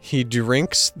he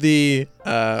drinks the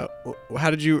how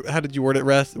did you word it,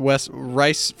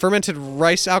 Wes? Fermented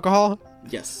rice alcohol?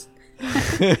 Yes.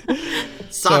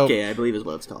 Sake, I believe is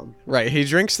what it's called. Right. He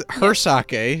drinks her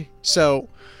sake. So,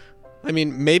 I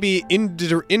mean, maybe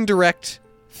indirect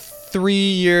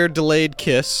 3-year delayed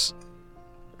kiss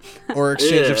or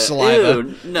exchange of saliva.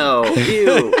 Ew, no.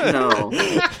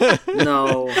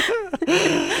 No.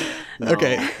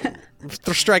 Okay.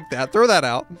 Strike that. Throw that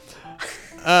out.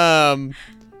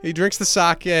 He drinks the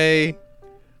sake,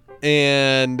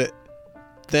 and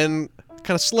then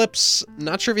kind of slips.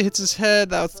 Not sure if he hits his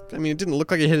head. It didn't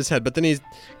look like he hit his head, but then he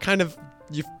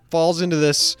falls into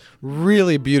this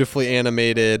really beautifully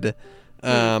animated,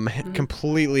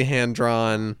 completely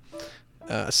hand-drawn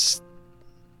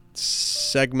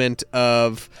segment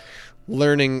of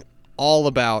learning all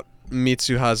about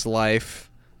Mitsuha's life.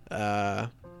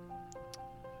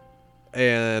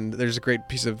 And there's a great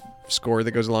piece of score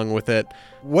that goes along with it.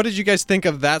 What did you guys think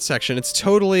of that section? It's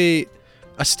totally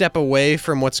a step away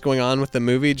from what's going on with the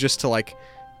movie, just to like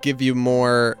give you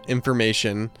more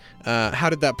information. How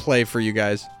did that play for you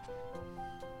guys?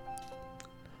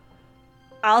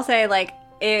 I'll say, like,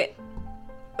 it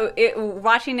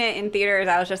watching it in theaters,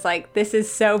 I was just like, this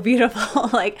is so beautiful.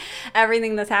 Like,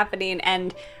 everything that's happening.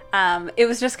 And it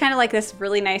was just kind of like this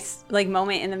really nice like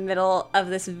moment in the middle of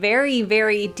this very,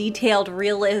 very detailed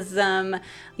realism,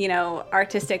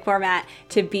 artistic format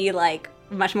to be like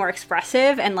much more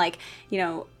expressive and like,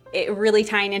 it really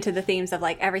tying into the themes of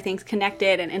like everything's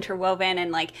connected and interwoven.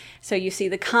 And like, so you see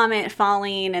the comet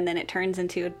falling and then it turns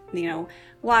into,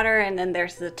 water, and then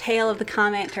there's the tail of the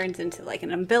comet turns into like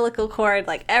an umbilical cord.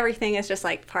 Like everything is just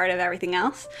like part of everything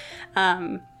else.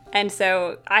 And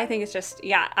so I think it's just,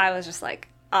 I was just like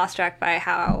awestruck by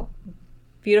how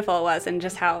beautiful it was and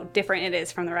just how different it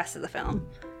is from the rest of the film.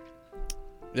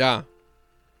 Yeah.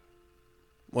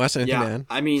 Wes, anything to add?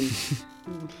 I mean,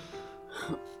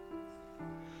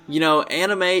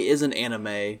 anime isn't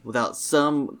anime without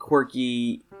some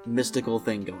quirky, mystical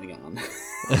thing going on.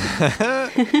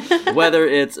 Whether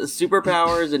it's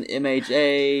superpowers in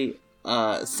MHA,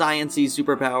 science-y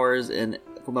superpowers in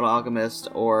Fullmetal Alchemist,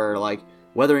 or like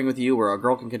Weathering with You, where a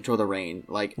girl can control the rain.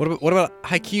 Like, what about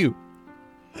Haikyuu?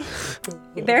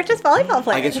 They're just volleyball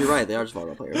players. I guess you're right. They are just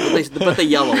volleyball players, but they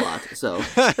yell a lot. So,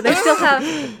 but they still have,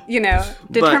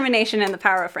 determination and the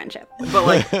power of friendship. But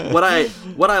like, what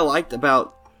I liked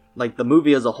about like the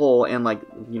movie as a whole, and like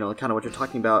kind of what you're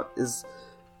talking about is,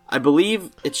 I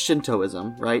believe it's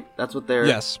Shintoism, right? That's what they're.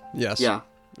 Yes. Yeah.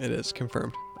 It is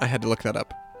confirmed. I had to look that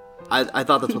up. I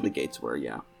thought that's what the gates were.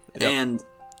 Yeah. Yep. And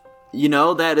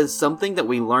that is something that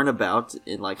we learn about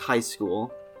in like high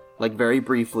school, like very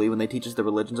briefly when they teach us the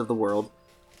religions of the world.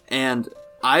 And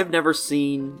I've never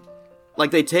seen,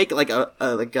 like, they take like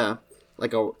a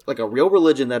real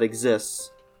religion that exists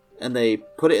and they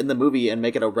put it in the movie and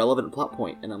make it a relevant plot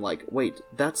point. And I'm like, wait,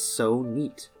 that's so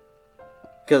neat.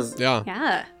 Because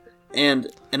yeah. And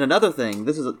another thing,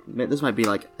 this might be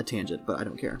like a tangent, but I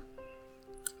don't care.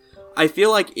 I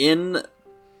feel like in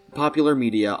popular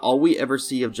media, all we ever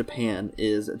see of Japan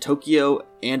is Tokyo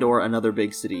and or another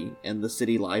big city, and the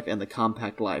city life and the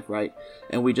compact life, right?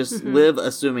 And we just live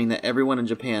assuming that everyone in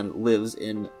Japan lives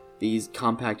in these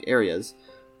compact areas.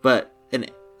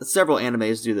 And several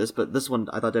animes do this, but this one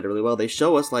I thought did it really well. They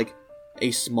show us like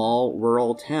a small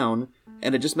rural town,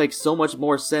 and it just makes so much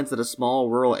more sense that a small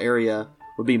rural area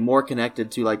would be more connected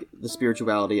to like the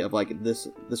spirituality of like this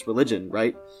religion,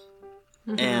 right?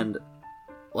 And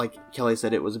like Kelly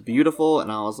said, it was beautiful,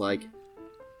 and I was like,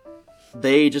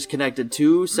 they just connected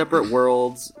two separate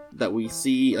worlds that we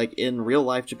see like in real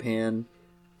life Japan,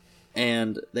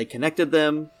 and they connected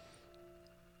them,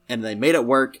 and they made it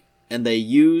work, and they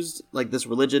used like this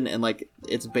religion and like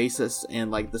its basis and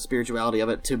like the spirituality of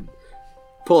it to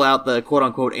pull out the quote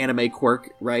unquote anime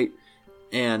quirk, right?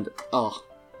 And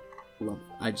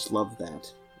I just love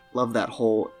that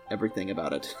whole everything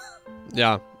about it.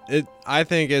 Yeah. I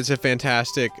think it's a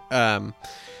fantastic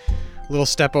little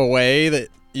step away that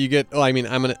you get. Well, I mean,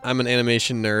 I'm an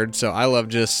animation nerd, so I love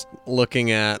just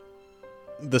looking at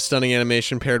the stunning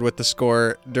animation paired with the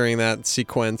score during that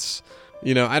sequence.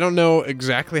 I don't know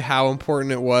exactly how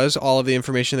important it was, all of the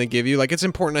information they give you. Like, it's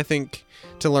important, I think,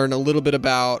 to learn a little bit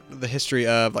about the history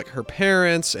of like her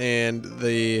parents and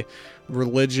the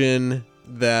religion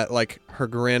that like her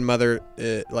grandmother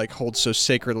like holds so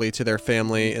sacredly to their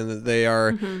family, and that they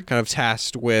are kind of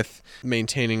tasked with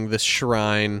maintaining this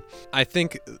shrine. I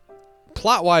think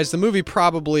plot-wise the movie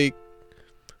probably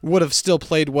would have still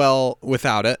played well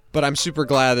without it, but I'm super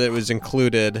glad that it was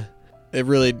included. It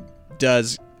really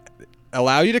does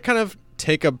allow you to kind of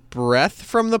take a breath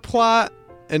from the plot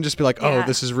and just be like, oh,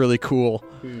 this is really cool.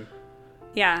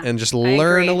 Yeah. And just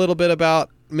learn a little bit about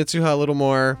Mitsuha a little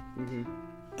more.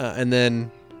 And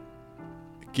then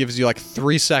it gives you like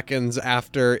 3 seconds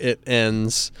after it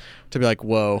ends to be like,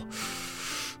 whoa.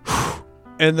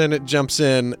 And then it jumps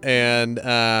in and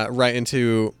right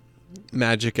into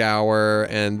Magic Hour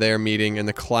and their meeting and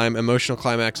the emotional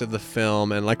climax of the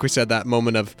film. And like we said, that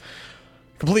moment of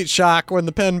complete shock when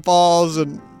the pen falls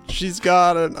and she's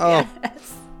got it. Oh,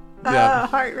 yes.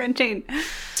 Heart-wrenching.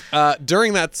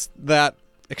 During that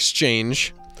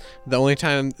exchange, the only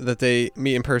time that they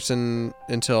meet in person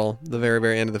until the very,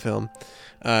 very end of the film.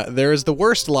 There is the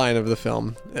worst line of the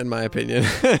film, in my opinion.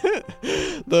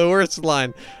 The worst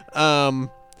line.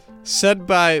 Said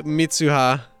by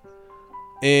Mitsuha,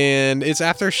 and it's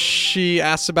after she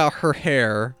asks about her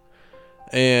hair,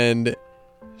 and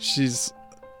she's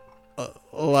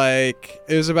like,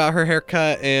 it was about her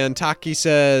haircut, and Taki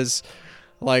says,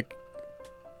 like,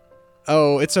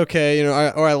 oh, it's okay, you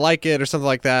know, or I like it, or something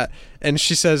like that, and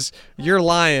she says, you're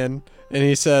lying, and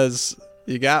he says,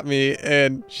 you got me,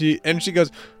 and she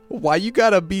goes, why you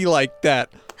gotta be like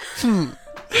that?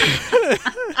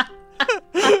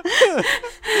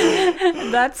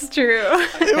 That's true.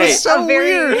 It was so a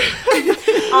very weird.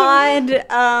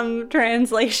 odd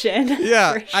translation.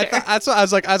 Yeah, for sure. that's what I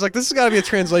was like, this has got to be a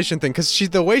translation thing, because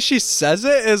the way she says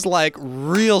it is like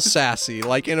real sassy,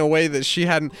 like in a way that she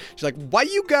hadn't. She's like, why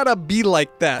you gotta be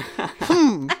like that?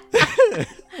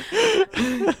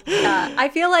 I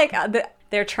feel like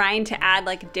they're trying to add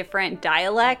like different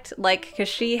dialect, like because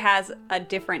she has a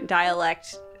different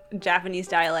dialect, Japanese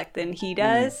dialect, than he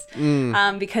does,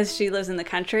 because she lives in the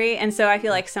country, and so I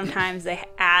feel like sometimes they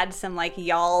add some like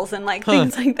y'alls and like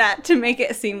things like that to make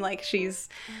it seem like she's,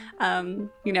 in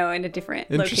a different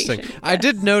Interesting. location. I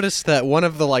did notice that one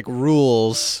of the like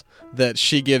rules that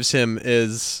she gives him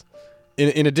is,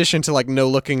 in addition to like no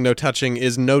looking, no touching,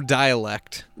 is no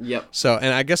dialect. Yep. So,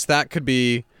 and I guess that could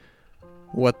be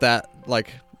what that,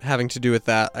 like, having to do with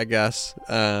that, I guess.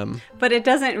 But it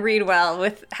doesn't read well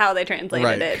with how they translated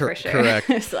Right, it, for sure. correct.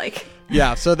 It's like,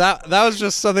 Yeah, so that was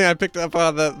just something I picked up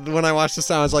on that when I watched this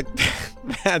time. I was like,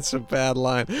 that's a bad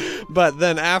line. But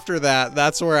then after that,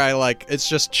 that's where I like, it's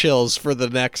just chills for the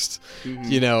next,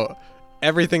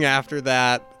 everything after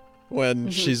that, when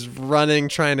she's running,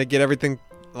 trying to get everything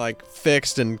like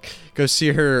fixed and go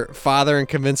see her father and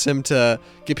convince him to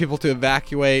get people to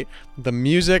evacuate. The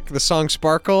music, the song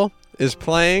Sparkle is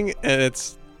playing, and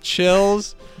it's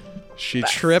chills. She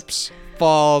trips,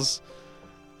 falls.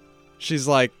 She's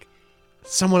like,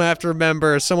 someone I have to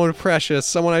remember, someone precious,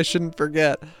 someone I shouldn't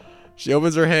forget. She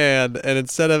opens her hand, and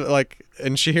instead of like,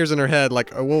 and she hears in her head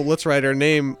like, oh, well, let's write her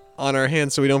name on our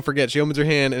hand so we don't forget. She opens her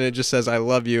hand, and it just says, I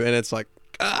love you. And it's like,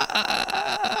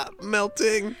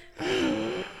 melting.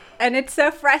 and it's so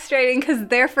frustrating because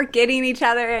they're forgetting each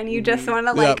other, and you just want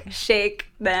to like shake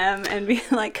them and be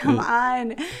like, come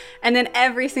on. And then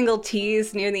every single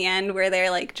tease near the end where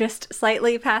they're like just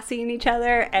slightly passing each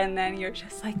other, and then you're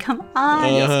just like, come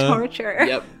on, it's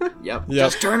torture. Yep.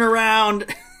 Just turn around.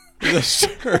 Just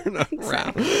turn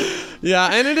around. Yeah,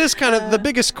 and it is kind of the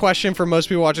biggest question for most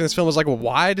people watching this film is like, well,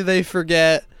 why do they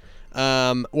forget?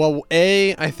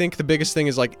 I think the biggest thing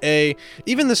is like,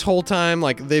 even this whole time,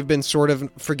 like they've been sort of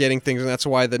forgetting things, and that's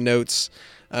why the notes,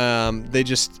 they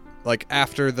just like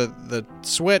after the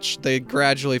switch, they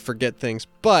gradually forget things.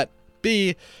 But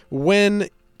B, when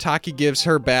Taki gives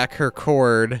her back her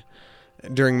cord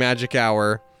during Magic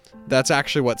Hour, that's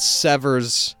actually what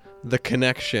severs the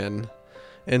connection.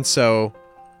 And so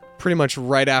pretty much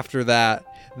right after that,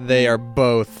 they are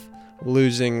both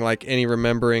losing like any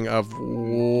remembering of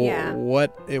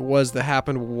what it was that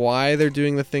happened, why they're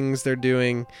doing the things they're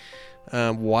doing,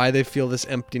 why they feel this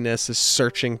emptiness, this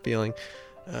searching feeling.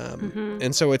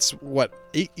 And so it's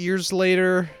 8 years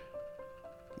later,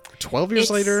 12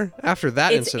 years later after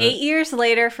that incident. It's 8 years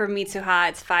later for Mitsuha.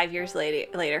 It's 5 years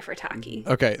later for Taki.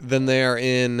 Okay, then they are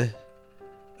in...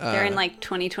 they're in like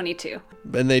 2022.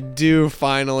 And they do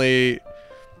finally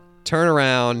turn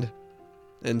around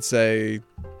and say,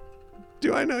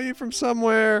 do I know you from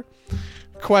somewhere?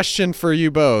 Question for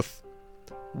you both.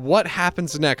 What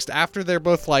happens next after they're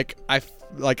both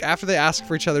after they ask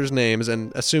for each other's names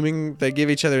and assuming they give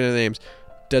each other their names,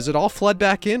 does it all flood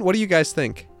back in? What do you guys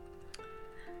think?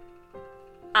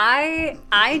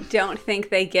 I don't think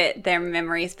they get their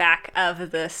memories back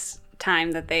of this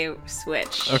time that they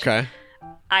switch. Okay.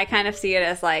 I kind of see it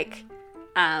as like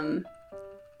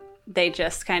they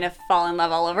just kind of fall in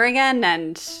love all over again,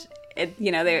 and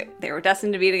they were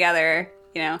destined to be together,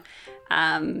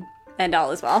 and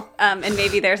all is well. And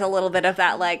maybe there's a little bit of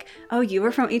that, like, oh, you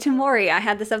were from Itomori. I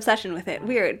had this obsession with it.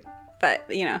 Weird, but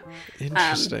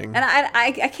Interesting. And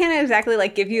I can't exactly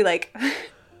like give you like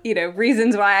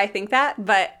reasons why I think that,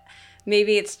 but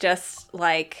maybe it's just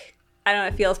like, I don't know,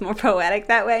 it feels more poetic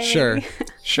that way. Maybe.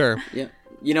 Sure. Yeah.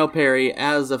 Perry,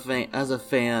 as a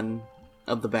fan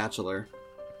of The Bachelor,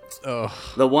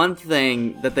 oh, the one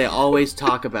thing that they always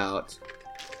talk about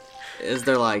is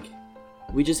they're like,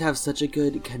 we just have such a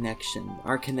good connection.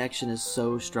 Our connection is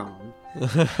so strong.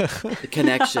 The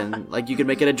connection, like you could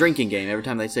make it a drinking game every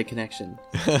time they say connection.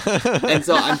 And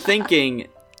so I'm thinking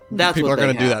that's people what are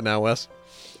going to to do that now, Wes.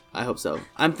 I hope so.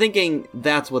 I'm thinking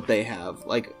that's what they have.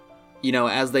 Like,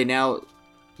 as they now,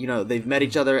 they've met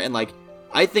each other, and like,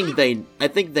 I think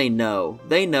they know.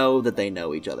 They know that they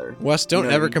know each other. Wes,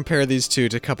 don't ever compare these two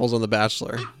to couples on The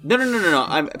Bachelor. No.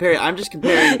 I'm just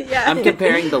comparing. Yeah. I'm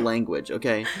comparing the language.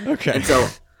 Okay. Okay. And so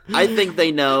I think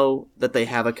they know that they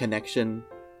have a connection.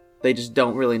 They just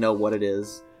don't really know what it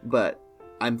is. But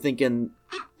I'm thinking,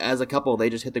 as a couple, they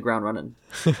just hit the ground running.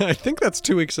 I think that's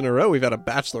 2 weeks in a row we've had a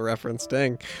Bachelor reference.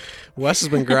 Dang. Wes has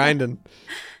been grinding.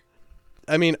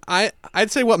 I mean,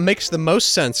 I'd say what makes the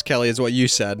most sense, Kelly, is what you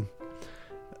said.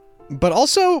 But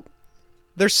also,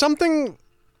 there's something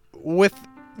with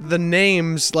the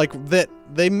names, like, that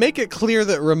they make it clear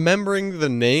that remembering the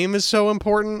name is so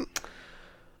important.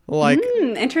 Like,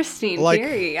 interesting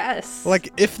theory, yes.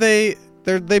 Like, if they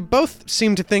both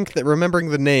seem to think that remembering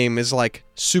the name is, like,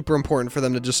 super important for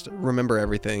them to just remember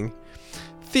everything.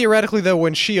 Theoretically, though,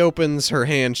 when she opens her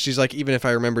hand, she's like, even if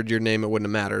I remembered your name, it wouldn't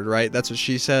have mattered, right? That's what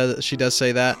she says. She does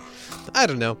say that. I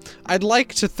don't know. I'd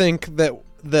like to think that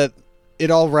it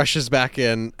all rushes back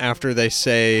in after they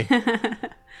say.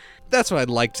 That's what I'd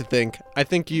like to think. I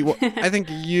think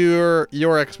your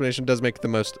explanation does make the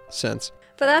most sense.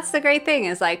 But that's the great thing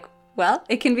is like, well,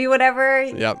 it can be whatever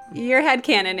your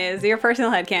headcanon is, your personal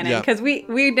headcanon, because we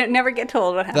never get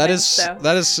told what happens.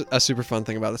 That is a super fun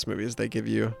thing about this movie is they give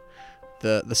you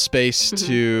the space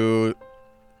to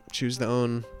choose their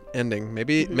own ending.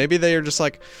 Maybe they are just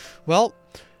like, well,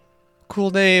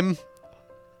 cool name,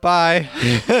 bye.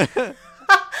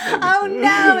 Oh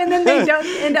no, and then they don't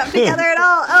end up together at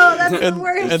all. Oh, that's the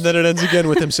worst. And then it ends again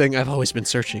with him saying, I've always been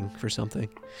searching for something.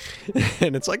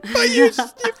 And it's like, but you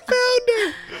found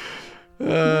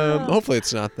her. Hopefully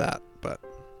it's not that, but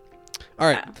all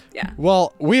right. Yeah.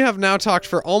 Well, we have now talked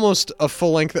for almost a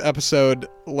full-length episode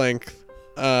length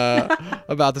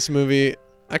about this movie.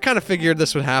 I kind of figured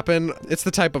this would happen. It's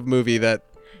the type of movie that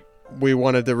we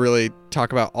wanted to really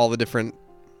talk about all the different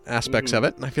aspects of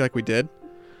it, and I feel like we did.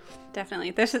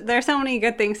 Definitely. There's so many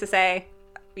good things to say,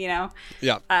 Yeah.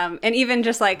 And even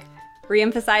just like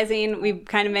re-emphasizing, we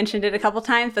kind of mentioned it a couple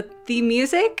times, but the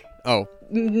music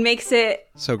makes it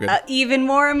so good, even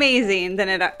more amazing than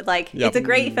it It's a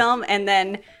great film, and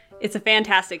then it's a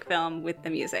fantastic film with the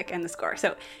music and the score.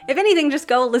 So if anything, just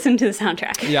go listen to the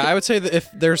soundtrack. Yeah, I would say that if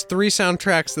there's 3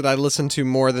 soundtracks that I listen to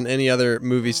more than any other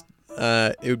movies,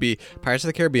 it would be Pirates of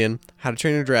the Caribbean, How to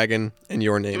Train Your Dragon, and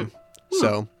Your Name.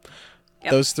 So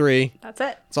those 3. That's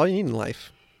it. That's all you need in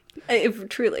life.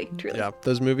 Truly. Yeah,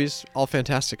 those movies, all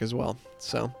fantastic as well.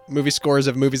 So, movie scores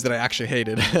of movies that I actually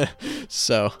hated.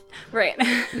 So. Right.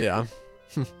 Yeah.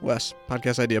 Wes,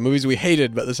 podcast idea. Movies we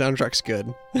hated, but the soundtrack's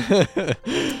good.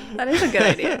 That is a good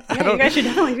idea. Yeah, you guys should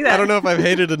definitely do that. I don't know if I've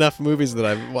hated enough movies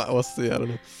that we'll see. I don't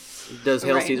know. Does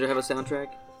Hail Caesar have a soundtrack?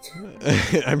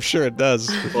 I'm sure it does.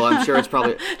 Well, I'm sure it's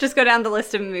probably... Just go down the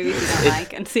list of movies you don't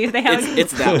like and see if they have...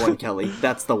 It's that one, Kelly.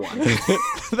 That's the one.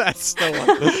 That's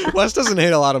the one. Wes doesn't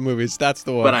hate a lot of movies. That's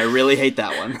the one. But I really hate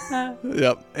that one.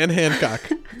 Yep. And Hancock.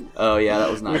 Oh, yeah,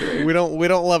 that was not great. We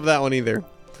don't love that one either.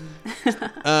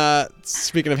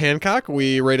 Speaking of Hancock,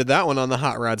 we rated that one on the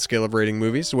Hot Rod scale of rating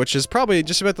movies, which is probably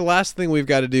just about the last thing we've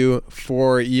got to do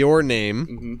for Your Name.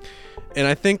 Mm-hmm. And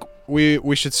I think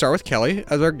we should start with Kelly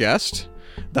as our guest.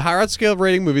 The Hot Rod scale of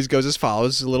rating movies goes as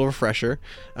follows, a little refresher.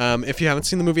 If you haven't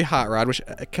seen the movie Hot Rod, which,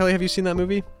 Kelly, have you seen that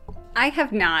movie? I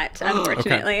have not,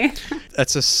 unfortunately. Okay.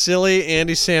 That's a silly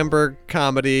Andy Samberg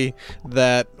comedy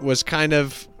that was kind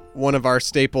of one of our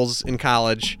staples in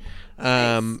college.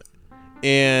 Nice.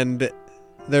 And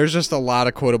there's just a lot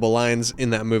of quotable lines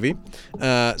in that movie.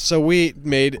 So we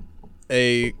made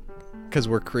because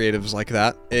we're creatives like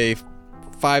that, a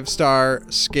 5-star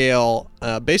scale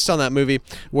based on that movie,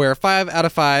 where 5 out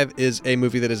of 5 is a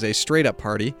movie that is a straight up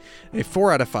party, a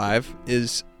 4 out of 5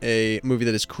 is a movie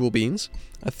that is cool beans,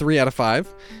 a 3 out of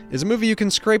 5 is a movie you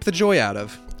can scrape the joy out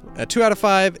of, a 2 out of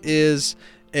 5 is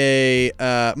a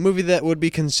movie that would be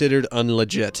considered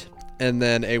unlegit, and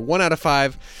then a 1 out of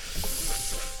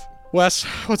 5. Wes,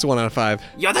 what's a 1 out of 5?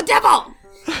 You're the devil!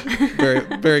 Very,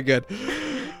 very good.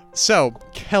 So,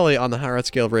 Kelly, on the Hot Rod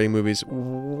scale of rating movies,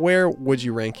 where would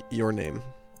you rank Your Name?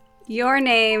 Your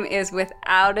Name is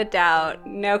without a doubt,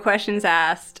 no questions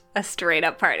asked, a straight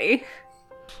up party.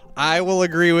 I will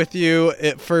agree with you.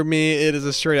 For me, it is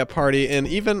a straight up party. And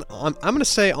even, I'm going to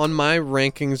say on my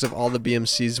rankings of all the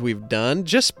BMCs we've done,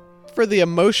 just for the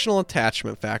emotional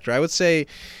attachment factor, I would say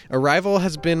Arrival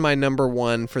has been my number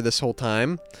 1 for this whole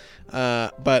time.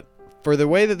 But for the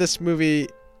way that this movie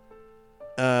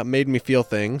made me feel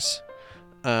things,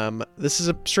 this is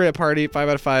a straight up party, 5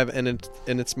 out of 5, and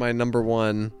it's my number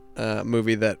 1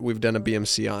 movie that we've done a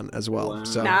BMC on as well. Wow.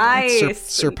 So Nice. it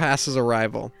surpasses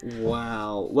Arrival.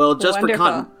 Wow. Well,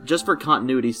 Wonderful. just for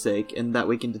continuity's sake, and that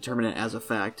we can determine it as a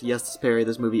fact, yes, Perry,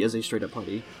 this movie is a straight-up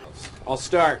party. I'll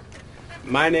start.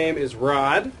 My name is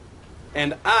Rod,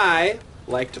 and I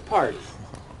like to party.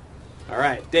 All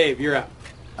right, Dave, you're up.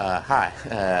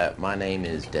 Hi, my name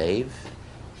is Dave,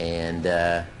 and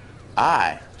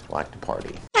I like to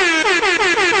party.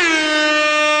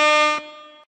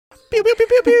 Pew, pew, pew,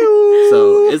 pew, pew.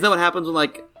 So, isn't that what happens when,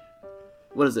 like,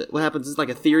 what is it? What happens is, like,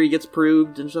 a theory gets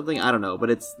proved and something? I don't know, but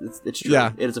it's true.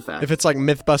 Yeah. It is a fact. If it's like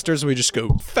Mythbusters, we just go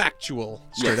factual,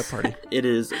 straight up party. It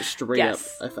is straight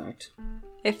Yes. up a fact.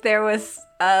 If there was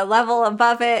a level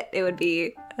above it, it would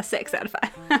be a 6 out of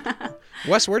 5.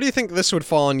 Wes, where do you think this would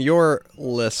fall on your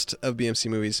list of BMC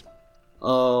movies?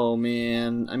 Oh,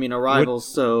 man. I mean, Arrival's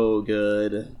so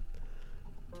good.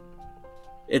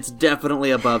 It's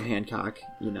definitely above Hancock,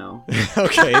 you know.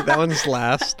 Okay, that one's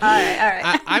last. all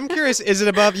right. I'm curious, is it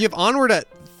above? You have Onward at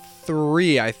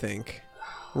 3, I think.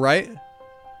 Right?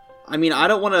 I mean, I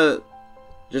don't want to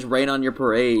just rain on your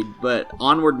parade, but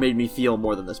Onward made me feel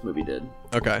more than this movie did.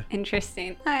 Okay.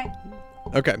 Interesting. All right.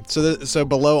 Okay. So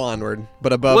below Onward,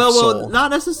 but above Well, Soul.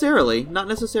 not necessarily. Not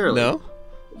necessarily. No?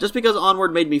 Just because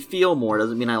Onward made me feel more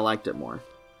doesn't mean I liked it more.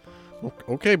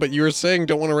 Okay, but you were saying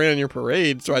don't want to rain on your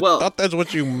parade, so I Well- thought that's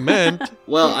what you meant.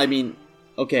 Well, I mean,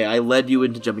 okay, I led you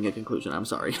into jumping a conclusion. I'm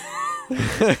sorry.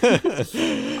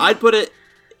 I'd put it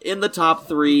in the top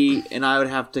 3, and I would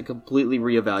have to completely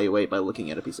reevaluate by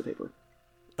looking at a piece of paper.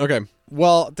 Okay.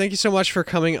 Well, thank you so much for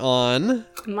coming on.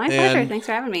 My pleasure. And- Thanks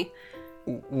for having me.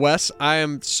 Wes, I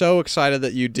am so excited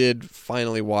that you did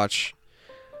finally watch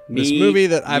this Me- movie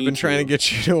that I've me been trying to too.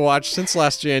 get you to watch since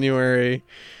last January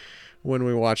when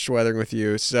we watched Weathering with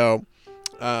You. So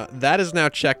that is now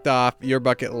checked off your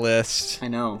bucket list. I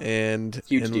know. And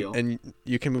Huge and, deal. and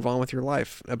you can move on with your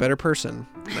life, a better person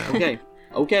now.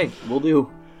 Okay, we'll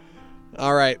do.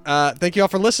 All right. Thank you all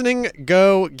for listening.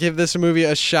 Go give this movie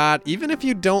a shot. Even if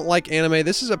you don't like anime,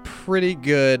 this is a pretty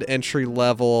good entry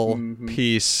level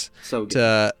piece So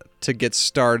good. to get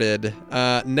started.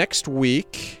 Next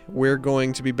week, we're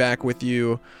going to be back with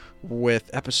you with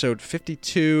episode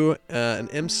 52, an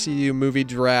MCU movie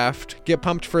draft. Get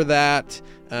pumped for that.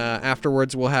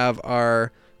 Afterwards, we'll have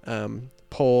our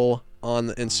poll on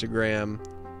the Instagram.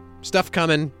 Stuff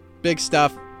coming. Big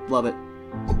stuff. Love it.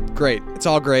 Great. It's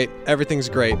all great. Everything's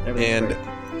great. Everything's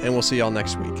and we'll see y'all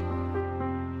next week.